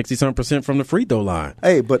 60-some% from the free throw line.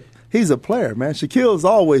 Hey, but he's a player, man. Shaquille's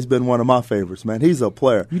always been one of my favorites, man. He's a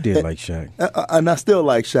player. You did like Shaq. And I still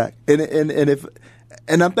like Shaq.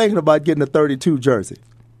 And I'm thinking about getting a 32 jersey.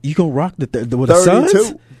 You gonna rock the 32?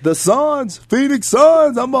 Suns? The Suns, Phoenix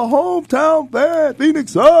Suns. I'm a hometown fan.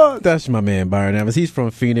 Phoenix Suns. That's my man, Byron Evans. He's from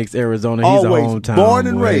Phoenix, Arizona. He's always a hometown born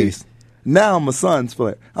and boy. Raised. Now I'm a Suns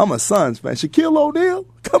player. I'm a Suns fan. Shaquille O'Neal,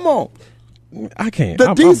 come on. I can't.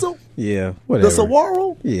 The Diesel? Yeah, whatever. The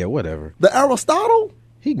Saguaro? Yeah, whatever. The Aristotle?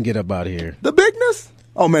 He can get up out of here. The Bigness?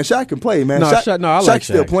 Oh, man, Shaq can play, man. I like Shaq.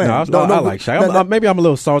 Still playing. I like Shaq. Maybe I'm a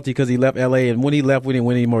little salty because he left L.A., and when he left, we didn't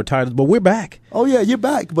win any more titles, but we're back. Oh, yeah, you're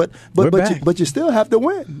back, but you still have to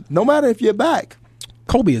win, no matter if you're back.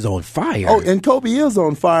 Kobe is on fire. Oh, and Kobe is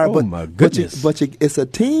on fire. Oh, my goodness. But it's a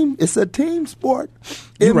team. It's a team sport.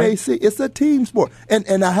 MAC. Right. It's a team sport.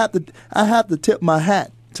 And I have to tip my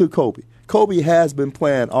hat to Kobe. Kobe has been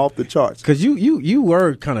playing off the charts. Because you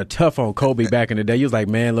were kind of tough on Kobe back in the day. You was like,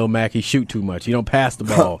 man, Lil Mac, he shoot too much. He don't pass the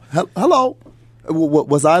ball. Hello.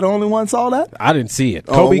 Was I the only one saw that? I didn't see it.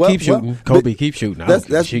 Kobe keep shooting. Kobe keep shooting. That's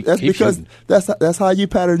because that's how you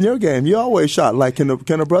pattern your game. You always shot. Like, can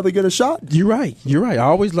a brother get a shot? You're right. I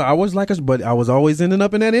always like us, but I was always ending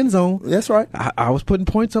up in that end zone. That's right. I was putting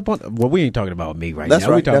points up on. Well, we ain't talking about me right that's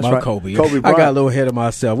now. Right. We talking about right. Kobe. Bryant. I got a little ahead of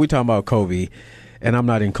myself. We talking about Kobe. And I'm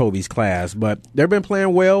not in Kobe's class, but they've been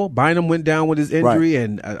playing well. Bynum went down with his injury, right.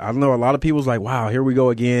 and I know a lot of people's like, wow, here we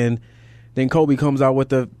go again. Then Kobe comes out with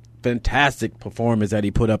the fantastic performance that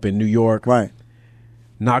he put up in New York. Right.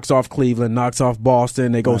 Knocks off Cleveland, knocks off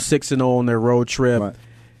Boston. They go 6-0 on their road trip. Right.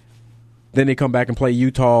 Then they come back and play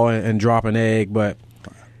Utah and drop an egg. But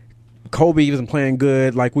Kobe isn't playing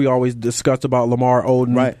good like we always discussed about Lamar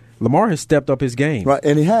Odom. Right. Lamar has stepped up his game. Right,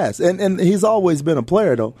 and he has. And he's always been a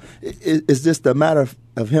player, though. It's just a matter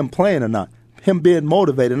of him playing or not, him being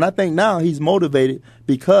motivated. And I think now he's motivated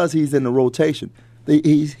because he's in the rotation.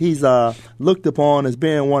 He's looked upon as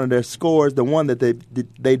being one of their scorers, the one that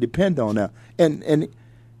they depend on now. And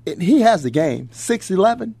he has the game.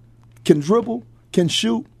 6'11", can dribble, can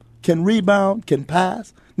shoot, can rebound, can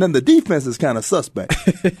pass. Then the defense is kind of suspect.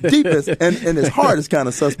 Defense and his heart is kind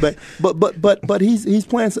of suspect. But he's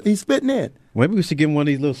playing. He's fitting in. Maybe we should give him one of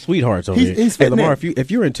these little sweethearts over here. He's hey, fitting Lamar, in. if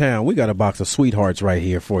you're in town, we got a box of sweethearts right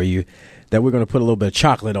here for you that we're going to put a little bit of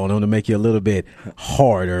chocolate on them to make you a little bit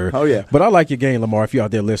harder. Oh, yeah. But I like your game, Lamar, if you're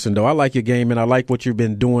out there listening, though. I like your game, and I like what you've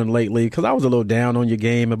been doing lately because I was a little down on your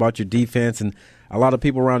game about your defense, and a lot of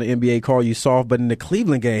people around the NBA call you soft, but in the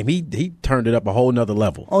Cleveland game, he turned it up a whole nother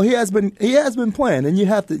level. Oh, he has been playing, and you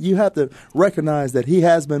have to recognize that he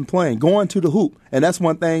has been playing, going to the hoop, and that's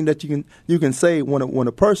one thing that you can say when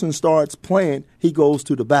a person starts playing, he goes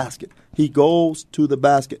to the basket. He goes to the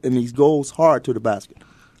basket, and he goes hard to the basket.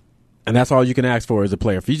 And that's all you can ask for as a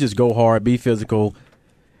player. If you just go hard, be physical,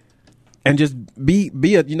 and just be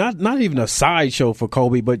not even a sideshow for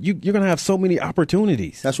Kobe, but you're going to have so many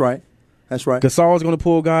opportunities. That's right. That's right. Gasol's going to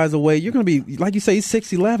pull guys away. You're going to be, like you say, he's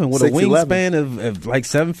 6'11" with 6'11". A wingspan of like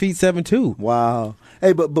 7 feet, 7'2". Wow.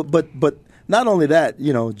 Hey, but not only that,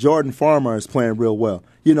 Jordan Farmer is playing real well.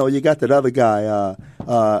 You got that other guy,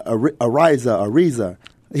 Ariza.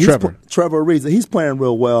 Trevor Ariza. He's playing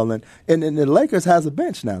real well. And the Lakers has a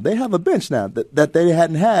bench now. They have a bench now that they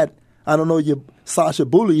hadn't had. I don't know, Sasha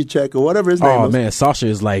Buliacek or whatever his name is. Oh, man, Sasha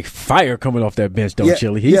is like fire coming off that bench,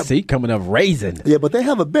 Chili. He's coming up raising. Yeah, but they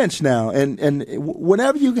have a bench now. And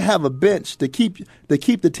whenever you have a bench to keep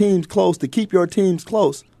the teams close, to keep your teams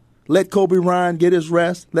close, let Kobe Ryan get his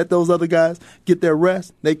rest. Let those other guys get their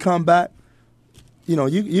rest. They come back.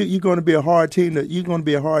 You're going to be a hard team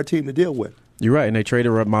to deal with. You're right, and they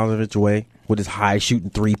traded Radmanovic away with his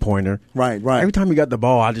high-shooting three-pointer. Right. Every time he got the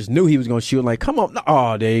ball, I just knew he was going to shoot. Like, come on.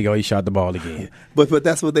 Oh, there you go. He shot the ball again. But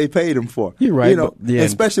that's what they paid him for. You're right.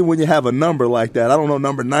 Especially when you have a number like that. I don't know,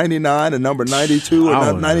 number 99 and number 92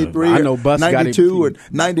 or 93 I know or 92 or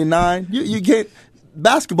 99. You can't.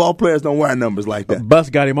 Basketball players don't wear numbers like that. Bus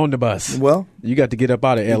got him on the bus. Well, you got to get up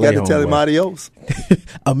out of L.A. You got to tell him adios.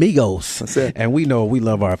 Amigos. That's it. And we know we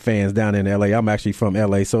love our fans down in L.A. I'm actually from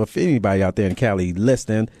L.A., so if anybody out there in Cali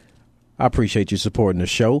listening, I appreciate you supporting the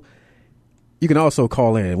show. You can also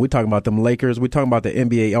call in. We're talking about them Lakers. We're talking about the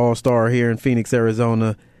NBA All-Star here in Phoenix,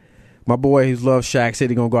 Arizona. My boy who loves Shaq said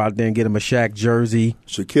he's going to go out there and get him a Shaq jersey.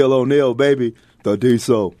 Shaquille O'Neal, baby. The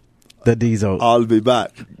Diesel. The Diesel. I'll be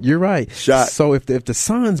back. You're right. Shot. So if the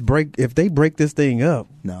Suns break this thing up,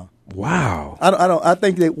 no. Wow. I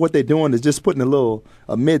think that what they're doing is just putting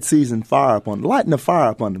a mid-season fire up on them, lighting the fire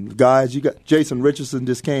up on them. Guys, you got Jason Richardson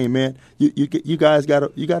just came in. You guys got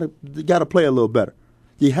to play a little better.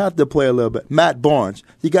 You have to play a little bit. Matt Barnes,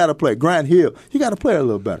 you got to play. Grant Hill, you got to play a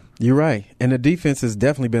little better. You're right, and the defense has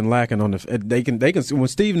definitely been lacking on the. They can when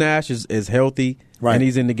Steve Nash is healthy and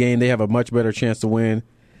he's in the game, they have a much better chance to win.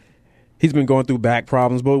 He's been going through back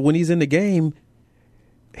problems, but when he's in the game,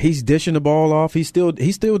 he's dishing the ball off. He's still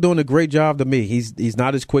doing a great job to me. He's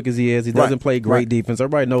not as quick as he is. He doesn't play great defense.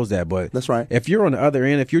 Everybody knows that, but that's right. If you're on the other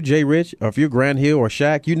end, if you're Jay Rich or if you're Grant Hill or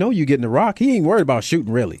Shaq, you're getting the rock. He ain't worried about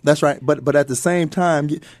shooting really. That's right. But at the same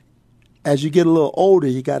time, as you get a little older,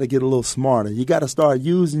 you got to get a little smarter. You got to start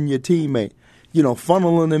using your teammate.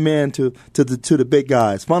 Funneling them in to the big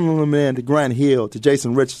guys, funneling them in to Grant Hill, to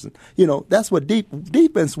Jason Richardson. That's what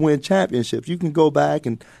defense win championships. You can go back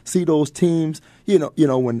and see those teams.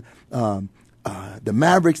 When the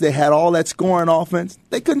Mavericks, they had all that scoring offense.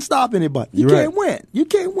 They couldn't stop anybody. You can't win. You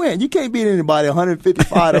can't win. You can't beat anybody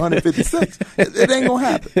 155 to 156. It ain't gonna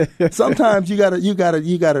happen. Sometimes you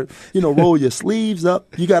gotta roll your sleeves up.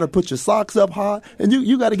 You gotta put your socks up high, and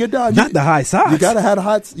you gotta get down. Not the high socks. You gotta have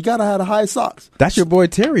the high socks. That's your boy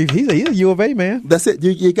Terry. He's a U of A man. That's it.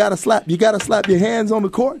 You gotta slap your hands on the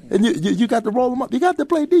court, and you got to roll them up. You got to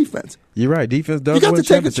play defense. You're right. Defense does. You got to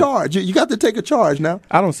take a charge. You got to take a charge now.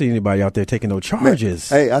 I don't see anybody out there taking no charges.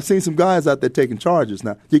 Hey, I've seen some guys out there taking charges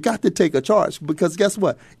now. You got to take a charge because guess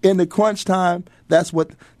what? In the crunch time, that's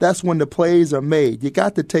when the plays are made. You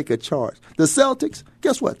got to take a charge. The Celtics,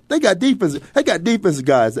 guess what? They got defense. They got defensive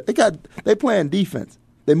guys. They playing defense.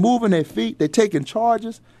 They're moving their feet. They're taking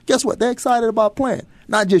charges. Guess what? They're excited about playing.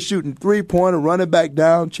 Not just shooting three-pointer, running back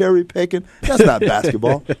down, cherry picking. That's not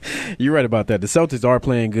basketball. You're right about that. The Celtics are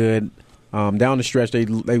playing good. Down the stretch, they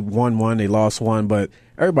won one, they lost one, but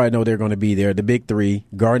everybody know they're going to be there. The big three: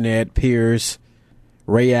 Garnett, Pierce,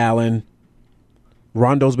 Ray Allen.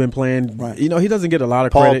 Rondo's been playing. Right. He doesn't get a lot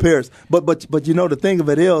of credit. Paul Pierce, but the thing of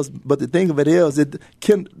it is,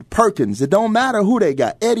 Perkins. It don't matter who they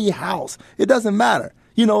got. Eddie House. It doesn't matter.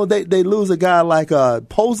 They lose a guy like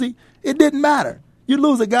Posey. It didn't matter. You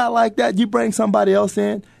lose a guy like that, you bring somebody else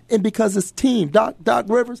in. And because it's team, Doc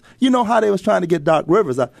Rivers, you know how they was trying to get Doc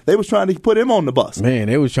Rivers. They was trying to put him on the bus. Man,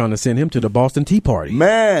 they was trying to send him to the Boston Tea Party.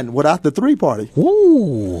 Man, without the 3 party.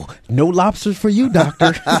 Ooh, no lobsters for you,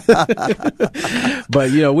 doctor.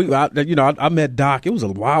 But I met Doc. It was a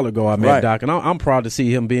while ago. I met Doc, and I'm proud to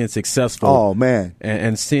see him being successful. Oh man,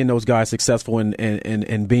 and seeing those guys successful in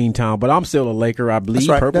Beantown. But I'm still a Laker. I believe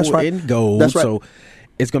purple and gold. That's right. So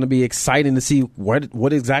it's going to be exciting to see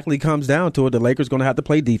what exactly comes down to it. The Lakers going to have to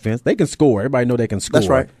play defense. They can score. Everybody know they can score. That's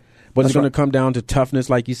right. But it's going to come down to toughness,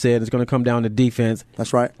 like you said. It's going to come down to defense.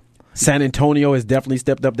 That's right. San Antonio has definitely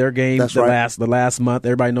stepped up their game the last month.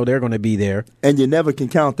 Everybody know they're going to be there. And you never can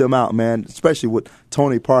count them out, man, especially with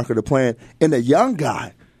Tony Parker the playing. And the young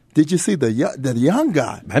guy. Did you see the young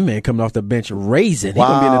guy? That man coming off the bench raising. He's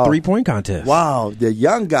going to be in the 3-point contest. Wow, the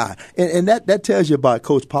young guy. And that tells you about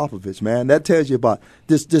Coach Popovich, man. That tells you about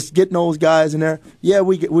just getting those guys in there. Yeah,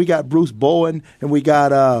 we got Bruce Bowen and we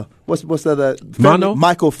got what's the other Mono?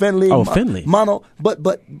 Michael Finley. Oh, Finley. Mono. But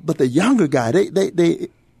the younger guy, they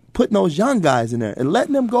putting those young guys in there and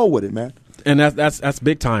letting them go with it, man. And that's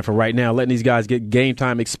big time for right now, letting these guys get game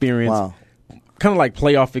time experience. Wow. Kind of like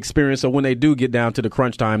playoff experience, so when they do get down to the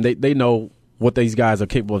crunch time, they know what these guys are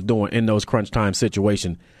capable of doing in those crunch time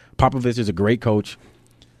situations. Popovich is a great coach.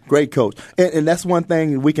 Great coach. And that's one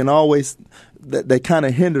thing we can always – they kind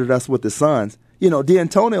of hindered us with the Suns.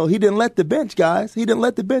 D'Antonio, he didn't let the bench guys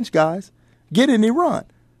get any run.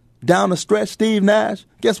 Down the stretch, Steve Nash.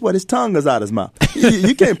 Guess what? His tongue is out his mouth.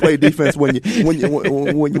 You can't play defense when you eating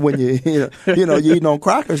on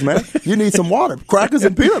crackers, man. You need some water, crackers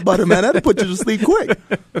and peanut butter, man. That'll put you to sleep quick.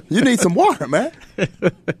 You need some water, man.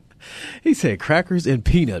 He said crackers and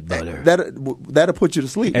peanut butter. That'll put you to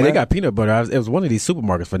sleep. And man. They got peanut butter. It was one of these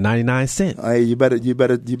supermarkets for 99 cents. Hey, you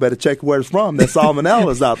better check where it's from. That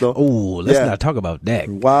salmonella is out though. Oh, let's not talk about that.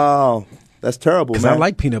 Wow. That's terrible, man. Because I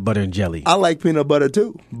like peanut butter and jelly. I like peanut butter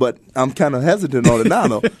too, but I'm kind of hesitant on it now.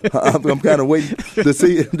 Though I'm kind of waiting to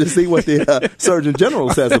see what the Surgeon General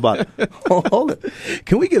says about it. Hold it.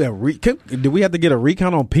 Can we get do we have to get a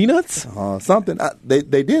recount on peanuts? Something. They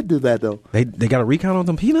did do that though. They got a recount on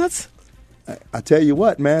some peanuts. I tell you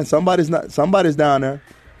what, man. Somebody's down there.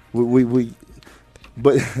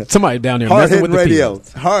 But somebody down there messing with the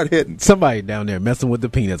peanuts. Hard hitting. Somebody down there messing with the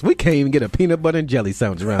peanuts. We can't even get a peanut butter and jelly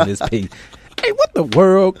sandwich around this pig. Hey, what the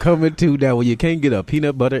world coming to now when you can't get a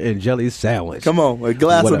peanut butter and jelly sandwich? Come on, a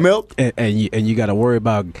glass of milk, and you got to worry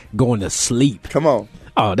about going to sleep. Come on.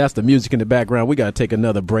 Oh, that's the music in the background. We got to take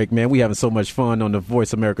another break, man. We having so much fun on the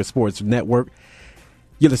Voice America Sports Network.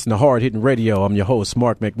 You listen to Hard Hitting Radio. I'm your host,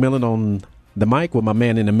 Mark McMillan, on the mic with my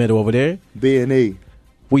man in the middle over there, B&E.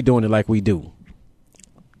 We doing it like we do.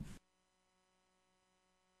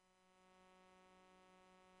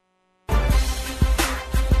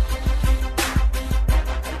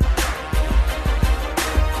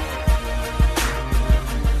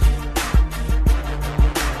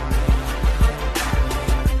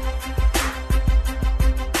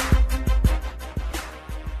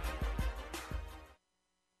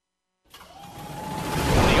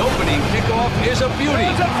 Is a beauty.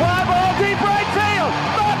 It's a fly ball deep right field.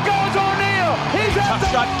 Back goes O'Neal. He's at the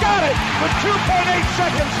shot. Got it with 2.8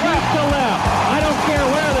 seconds left to left. I don't care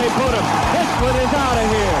where they put him. This one is out of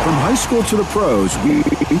here. From high school to the pros, we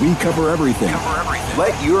cover everything.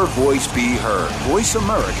 Let your voice be heard. Voice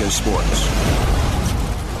America Sports.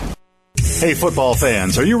 Hey, football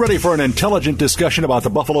fans, are you ready for an intelligent discussion about the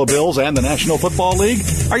Buffalo Bills and the National Football League?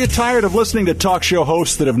 Are you tired of listening to talk show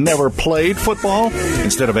hosts that have never played football?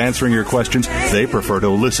 Instead of answering your questions, they prefer to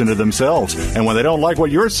listen to themselves. And when they don't like what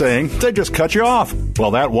you're saying, they just cut you off. Well,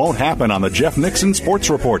 that won't happen on the Jeff Nixon Sports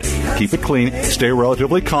Report. Keep it clean, stay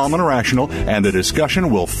relatively calm and rational, and the discussion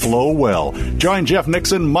will flow well. Join Jeff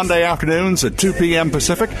Nixon Monday afternoons at 2 p.m.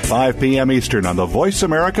 Pacific, 5 p.m. Eastern on the Voice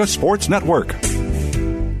America Sports Network.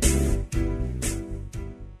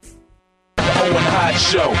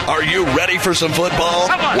 Show. Are you ready for some football?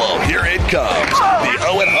 Well, here it comes. The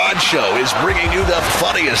Owen Hodge Show is bringing you the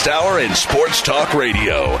funniest hour in sports talk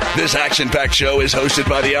radio. This action-packed show is hosted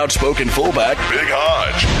by the outspoken fullback, Big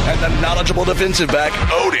Hodge, and the knowledgeable defensive back,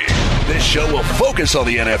 Odie. This show will focus on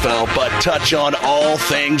the NFL, but touch on all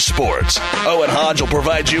things sports. Owen Hodge will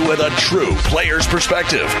provide you with a true player's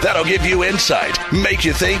perspective that'll give you insight, make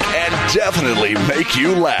you think, and definitely make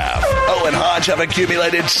you laugh. Owen Hodge have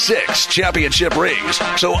accumulated 6 championship rings,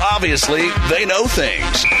 so obviously they know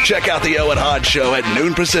things. Check out the Owen Hodge Show at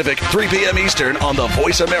noon Pacific, 3 p.m. Eastern on the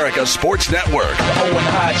Voice America Sports Network. Owen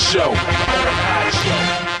Hodge Show.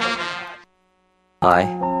 Hi,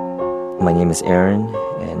 my name is Aaron,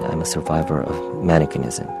 and I'm a survivor of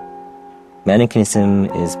mannequinism. Mannequinism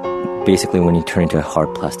is basically when you turn into a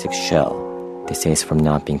hard plastic shell. They say it's from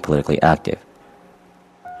not being politically active.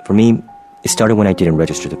 For me, it started when I didn't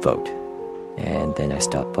register to vote. And then I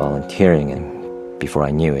stopped volunteering, and before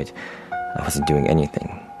I knew it, I wasn't doing anything.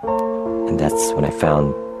 And that's when I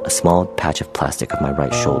found a small patch of plastic of my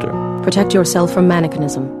right shoulder. Protect yourself from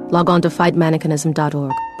mannequinism. Log on to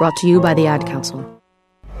fightmannequinism.org. Brought to you by the Ad Council.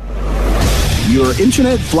 Your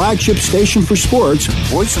internet flagship station for sports,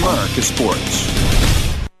 Voice America Sports.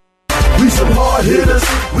 We some hard hitters.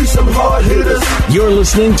 We some hard hitters. You're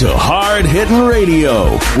listening to Hard Hittin'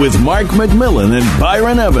 Radio with Mark McMillan and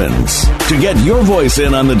Byron Evans. To get your voice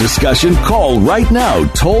in on the discussion, call right now,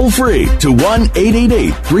 toll free to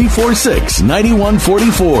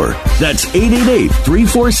 1-888-346-9144. That's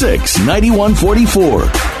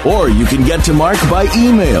 888-346-9144. Or you can get to Mark by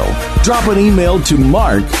email. Drop an email to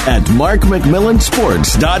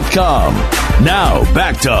mark@markmcmillansports.com. Now,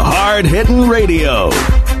 back to Hard Hittin' Radio.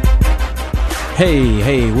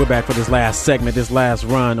 Hey, we're back for this last segment, this last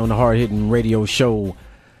run on the Hard Hitting Radio Show.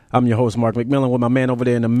 I'm your host, Mark McMillan, with my man over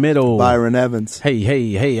there in the middle, Byron Evans.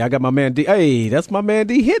 Hey, I got my man D. Hey, that's my man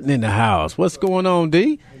D Hitting in the house. What's going on,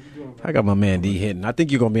 D? I got my man D Hitting. I think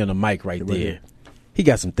you're going to be on the mic right there. He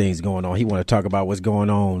got some things going on. He want to talk about what's going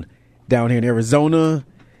on down here in Arizona,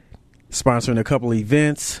 sponsoring a couple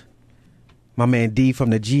events. My man D from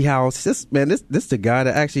the G House. This the guy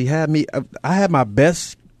that actually had me. I had my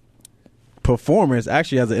best performance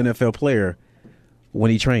actually as an NFL player when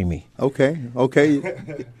he trained me. Okay.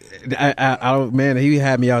 I don't, man, he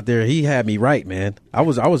had me out there. He had me right, man. I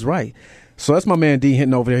was right. So that's my man D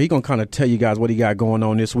Hinton over there. He gonna kind of tell you guys what he got going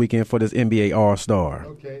on this weekend for this NBA All-Star.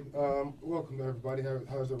 Okay. Welcome to everybody.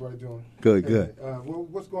 How's everybody doing? Good. Well,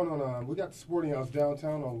 what's going on? We got the Sporting House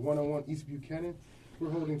downtown on 101 East Buchanan. We're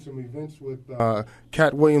holding some events with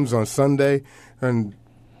Cat Williams on Sunday, and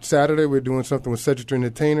Saturday we're doing something with Cedric the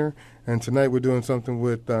Entertainer, and tonight we're doing something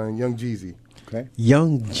with Young Jeezy. Okay.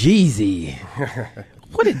 Young Jeezy.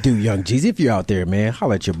 What it do, Young Jeezy? If you're out there, man,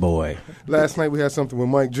 holla at your boy. Last night we had something with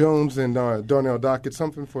Mike Jones and Darnell Dockett,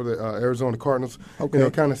 something for the Arizona Cardinals. Okay.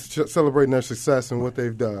 Kind of celebrating their success and what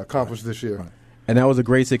they've accomplished this year. And that was a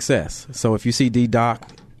great success. So if you see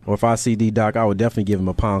D-Doc, or if I see D-Doc, I would definitely give him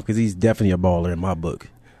a pound because he's definitely a baller in my book.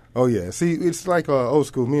 Oh, yeah. See, it's like old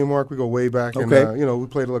school. Me and Mark, we go way back. Okay. And, we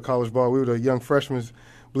played a little college ball. We were the young freshmen,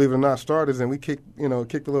 believe it or not, starters, and we kicked a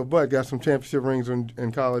little butt, got some championship rings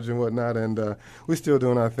in college and whatnot, and we're still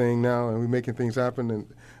doing our thing now, and we're making things happen.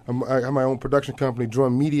 And I have my own production company,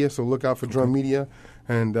 Drum Media, so look out for Drum Media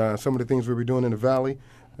and some of the things we'll be doing in the Valley.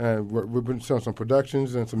 We've been selling some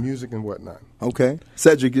productions and some music and whatnot. Okay.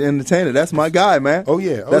 Cedric the Entertainer, that's my guy, man. Oh,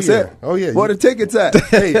 yeah. That's it. Oh, yeah. Where the tickets at?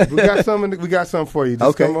 Hey, we got something for you.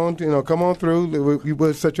 Just okay. Come on through.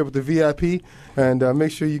 We'll set you up with the VIP, and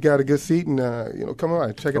make sure you got a good seat, and come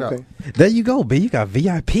on, check it out. There you go, B. You got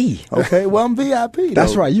VIP. Okay, well, I'm VIP.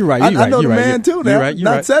 That's right. You're right. I know the man too. Now, you're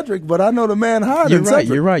not right. Cedric, but I know the man higher than Cedric.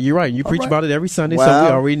 You're right. You preach about it every Sunday, so we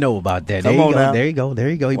already know about that. There you go.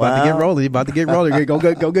 He about to get rolling.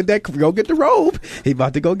 Go get the robe. He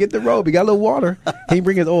about to go get the robe. He got a little water. He didn't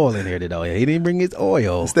bring his oil in here today. He didn't bring his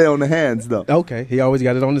oil. Stay on the hands, though. Okay. He always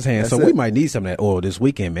got it on his hands. That's so we might need some of that oil this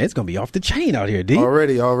weekend, man. It's going to be off the chain out here, D.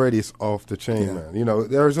 Already it's off the chain, man.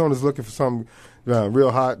 Arizona's looking for something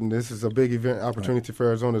real hot, and this is a big event opportunity for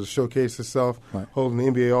Arizona to showcase itself, holding the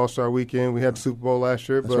NBA All-Star Weekend. We had the Super Bowl last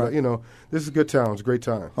year, but, this is a good town. It's a great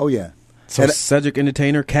time. Oh, yeah. So Cedric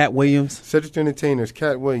Entertainer, Cat Williams. Cedric Entertainers,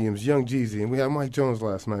 Cat Williams, Young Jeezy, and we had Mike Jones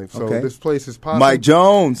last night. So this place is popping. Mike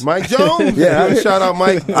Jones. Yeah, shout out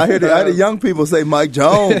Mike. I heard the young people say Mike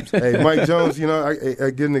Jones. Hey, Mike Jones, you know,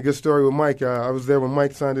 I getting a good story with Mike. I was there when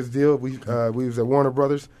Mike signed his deal. We was at Warner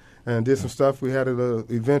Brothers and did some stuff. We had an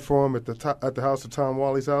event for him at the house of Tom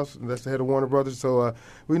Wally's house. And that's the head of Warner Brothers. So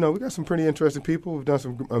we got some pretty interesting people. We've done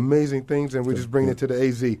some amazing things, and we're just bringing it to the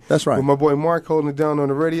AZ. That's right. With my boy Mark holding it down on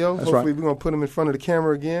the radio. That's Hopefully right. we're going to put him in front of the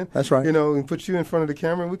camera again. That's right. You know, and put you in front of the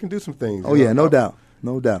camera, and we can do some things. Oh, yeah, no doubt.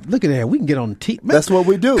 No doubt. Look at that. We can get on the TV. That's what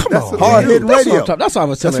we do. Come That's on. hard-hitting radio. That's what I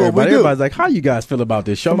was telling everybody. Everybody's like, how you guys feel about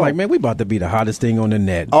this show? I'm like, man, we about to be the hottest thing on the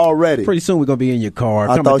net. Already. Pretty soon we're going to be in your car,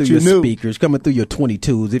 I coming thought through you your knew. speakers, coming through your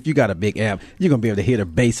 22s. If you got a big amp, you're going to be able to hear the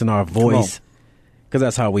bass in our voice. Because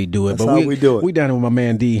that's how we do it. That's how we do it. We down there with my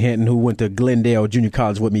man D. Hinton, who went to Glendale Junior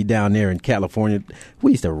College with me down there in California.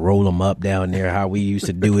 We used to roll them up down there, how we used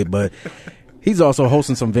to do it. But he's also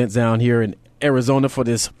hosting some events down here in Arizona for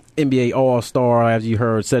this NBA All-Star, as you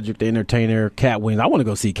heard, Cedric the Entertainer, Cat Williams. I want to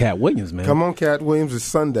go see Cat Williams, man. Come on, Cat Williams is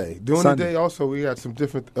Sunday. During the day also, we got some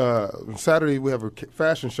different Saturday we have a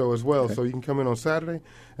fashion show as well, so you can come in on Saturday.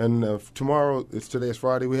 And tomorrow, today is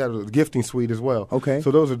Friday, we have a gifting suite as well. Okay. So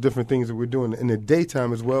those are different things that we're doing. In the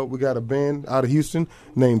daytime as well, we got a band out of Houston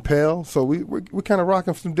named Pale. So we're kind of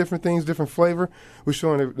rocking some different things, different flavor. We're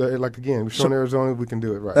showing it, we're showing Arizona we can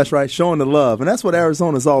do it right. That's right, showing the love. And that's what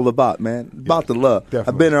Arizona's all about, man. About the love.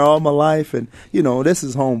 Definitely. I've been there all my life, and, you know, this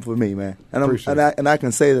is home for me, man. And I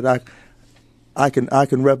can say that I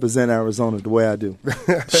can represent Arizona the way I do.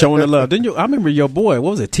 Showing the love. I remember your boy,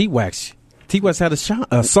 what was it, T-Wax? T-Wax had a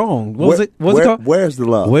song. What was it called? Where's the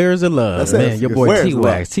love? Where's the love? That's man, it. your boy Where's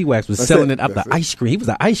T-Wax. T-Wax was selling it up the ice cream. He was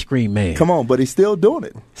an ice cream man. Come on, but he's still doing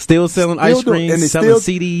it. Still selling ice cream, selling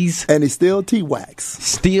CDs. And he's still T-Wax.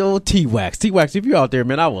 Still T-Wax. T-Wax, if you're out there,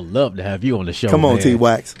 man, I would love to have you on the show. Come on, man.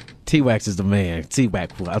 T-Wax. T-Wax is the man.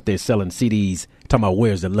 T-Wax out there selling CDs, talking about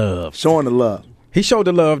where's the love. Showing the love. He showed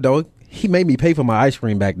the love, though. He made me pay for my ice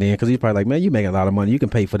cream back then because he's probably like, man, you making a lot of money. You can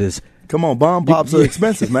pay for this. Come on, bomb pops are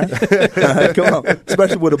expensive, man. Come on,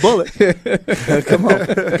 especially with a bullet.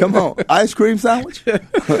 Come on. Ice cream sandwich?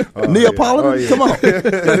 Neapolitan? Yeah. Come on.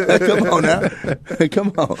 Come on now.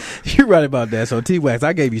 Come on. You're right about that. So T-Wax,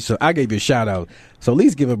 I gave you a shout out. So at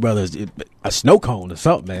least give a brother a snow cone or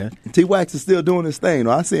something, man. T-Wax is still doing his thing.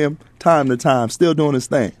 I see him time to time, still doing his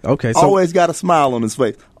thing. Okay, so always got a smile on his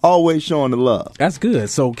face. Always showing the love. That's good.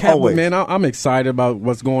 So, Catwoman, man, I'm excited about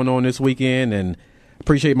what's going on this weekend, and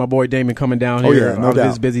appreciate my boy Damon coming down here no on doubt.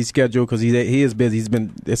 his busy schedule because he is busy.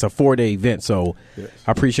 It's a 4-day event, so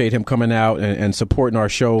I appreciate him coming out and supporting our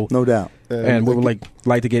show. No doubt. And we would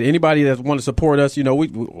like to get anybody that want to support us. You know,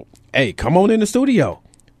 we hey, come on in the studio.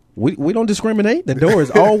 We don't discriminate. The door is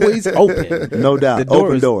always open. No doubt.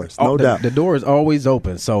 Open doors. No doubt. The door is always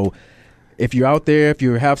open. So if you're out there, if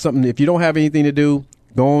you don't have anything to do,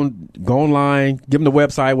 go online, give them the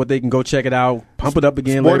website where they can go check it out, pump it up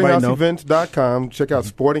again, let everybody know. SportingHouseEvents.com. Check out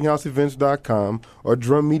SportingHouseEvents.com or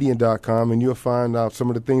DrumMedia.com, and you'll find out some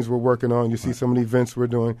of the things we're working on. You'll see some of the events we're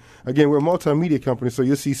doing. Again, we're a multimedia company, so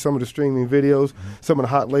you'll see some of the streaming videos, some of the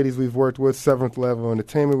hot ladies we've worked with, Seventh Level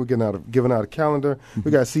Entertainment. We're giving out a calendar.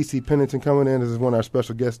 We got CeCe Pennington coming in. This is one of our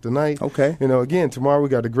special guests tonight. Okay. You know, again, tomorrow we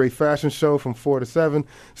got a great fashion show from 4 to 7.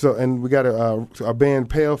 So, and we got a band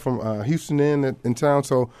Pale from Houston in town.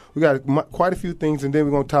 So we got quite a few things, and then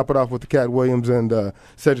we're going to top it off with the Cat Williams and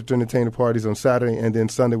Cedric the Entertainer parties on Saturday, and then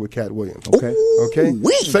Sunday with Cat Williams. Okay. Okay.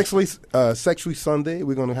 Sexually Sunday.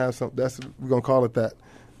 We're going to have some. We're going to call it that.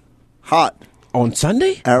 Hot. On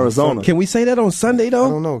Sunday? Arizona. Can we say that on Sunday, though? I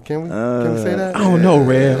don't know. Can we say that? I don't know,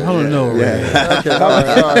 Rev. Yeah. Okay.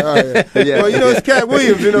 All right. Yeah. Well, you know, it's Cat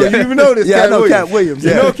Williams. You know, you even know this. Yeah, Cat I know Williams. Cat Williams.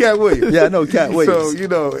 You know Cat Williams. Yeah, I know Cat Williams. So, you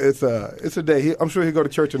know, it's a day. I'm sure he'll go to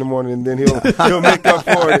church in the morning, and then he'll make up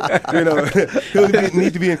for it. You know, he'll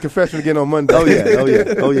need to be in confession again on Monday.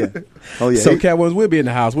 Oh yeah. So, Cat Williams, we'll be in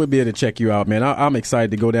the house. We'll be able to check you out, man. I'm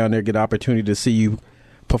excited to go down there, get an opportunity to see you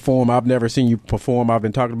perform. I've never seen you perform. I've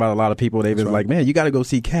been talking about a lot of people. They've been like, man, you got to go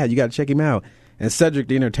see Cat. You got to check him out. And Cedric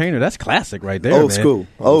the Entertainer, that's classic right there, Old man. school.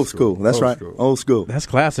 Old school. That's right. Old school. That's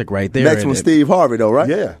classic right there. Next one, Steve Harvey, though, right?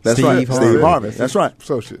 Yeah. That's right. Steve Harvey. That's right.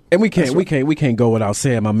 Associate. And we can't go without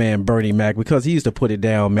saying my man Bernie Mac, because he used to put it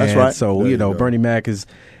down, man. That's right. So, you know, Bernie Mac is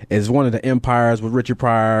one of the empires with Richard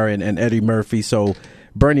Pryor and Eddie Murphy. So,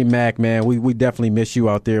 Bernie Mac, man, we definitely miss you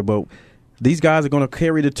out there, but these guys are going to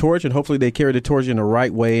carry the torch, and hopefully they carry the torch in the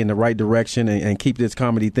right way, in the right direction, and keep this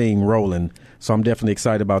comedy thing rolling. So I'm definitely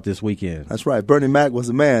excited about this weekend. That's right. Bernie Mac was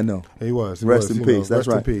a man, though. He was. Rest in peace. That's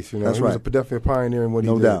right. Rest in peace. You know, That's he right. was definitely a pioneer in what he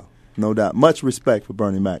did. No doubt. No doubt. Much respect for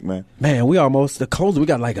Bernie Mac, man. Man, we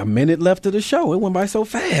got like a minute left of the show. It went by so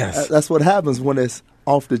fast. That's what happens when it's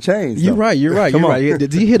off the chains. You're right.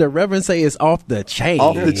 Did you hear the Reverend say it's off the chain?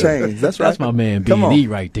 Off the chains. That's right. That's my man B&E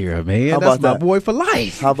right there, man. That's my boy for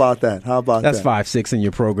life. How about that? That's 5'6" in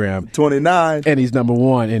your program. 29. And he's number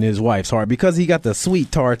one in his wife's heart because he got the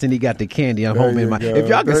sweet tarts and he got the candy. I'm holding my. If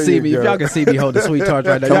y'all can see me, hold the sweet tarts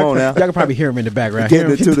right now. Come on now. Y'all can probably hear him in the background. Get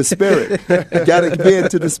into the spirit. You got to be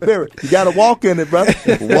into the spirit. You got to walk in it, brother.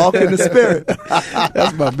 Walk in the spirit.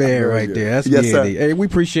 That's my man right there. That's yes, B&E. Hey, we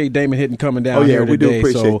appreciate Damon Hitton coming down here today. We do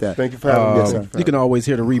appreciate that. Thank you for having me. Yes, sir. You can always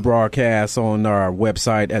hear the rebroadcast on our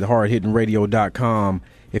website at hardhittingradio.com.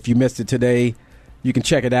 If you missed it today, you can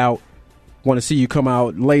check it out. Want to see you come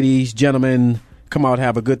out. Ladies, gentlemen, come out,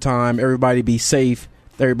 have a good time. Everybody be safe.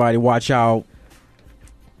 Everybody watch out.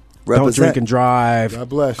 Represent. Don't drink and drive. God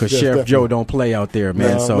bless. Because Yes, Sheriff definitely. Joe don't play out there,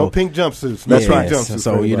 man. No pink jumpsuits. That's right. Jumpsuits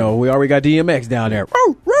so, we already got DMX down there.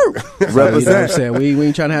 Represent. You know what I'm saying? We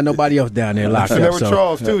ain't trying to have nobody else down there locked up. There were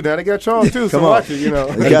Charles, too. Now they got Charles, too. So watch it,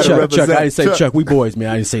 Hey, Chuck, I didn't say Chuck. We boys, man.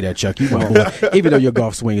 I didn't say that, Chuck. You my boy. Even though your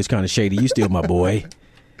golf swing is kind of shady, you still my boy.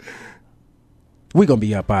 We're going to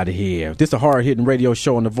be up out of here. This is a hard-hitting radio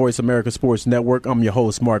show on the Voice America Sports Network. I'm your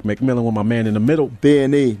host, Mark McMillan, with my man in the middle.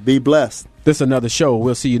 B&E. Be blessed. This is another show.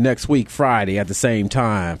 We'll see you next week, Friday, at the same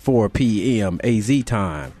time, 4 p.m. AZ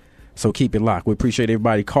time. So keep it locked. We appreciate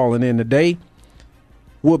everybody calling in today.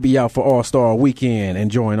 We'll be out for All-Star Weekend,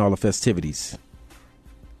 enjoying all the festivities.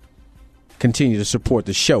 Continue to support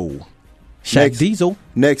the show. Shaq Diesel.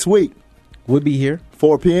 Next week. We'll be here.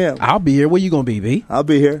 4 p.m. I'll be here. Where you going to be, B? I'll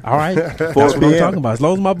be here. All right. That's 4 what p.m. I'm talking about. As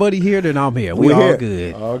long as my buddy here, then I'm here. We're all here.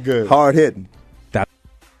 good. All good. Hard hitting.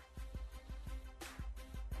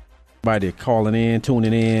 Everybody calling in,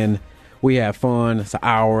 tuning in. We have fun. It's an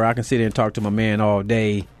hour. I can sit there and talk to my man all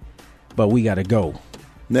day, but we got to go.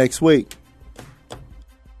 Next week.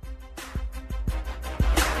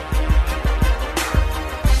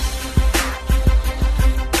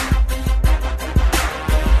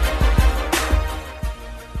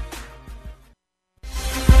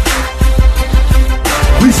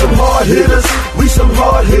 We some hard hitters. We some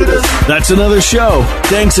hard hitters. That's another show.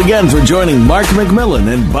 Thanks again for joining Mark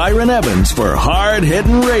McMillan and Byron Evans for Hard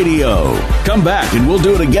Hittin' Radio. Come back and we'll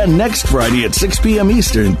do it again next Friday at 6 p.m.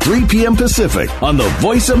 Eastern, 3 p.m. Pacific on the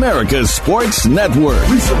Voice America Sports Network.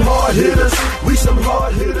 We some hard hitters. We some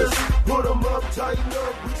hard hitters. Put 'em up, tighten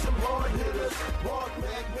up. We some hard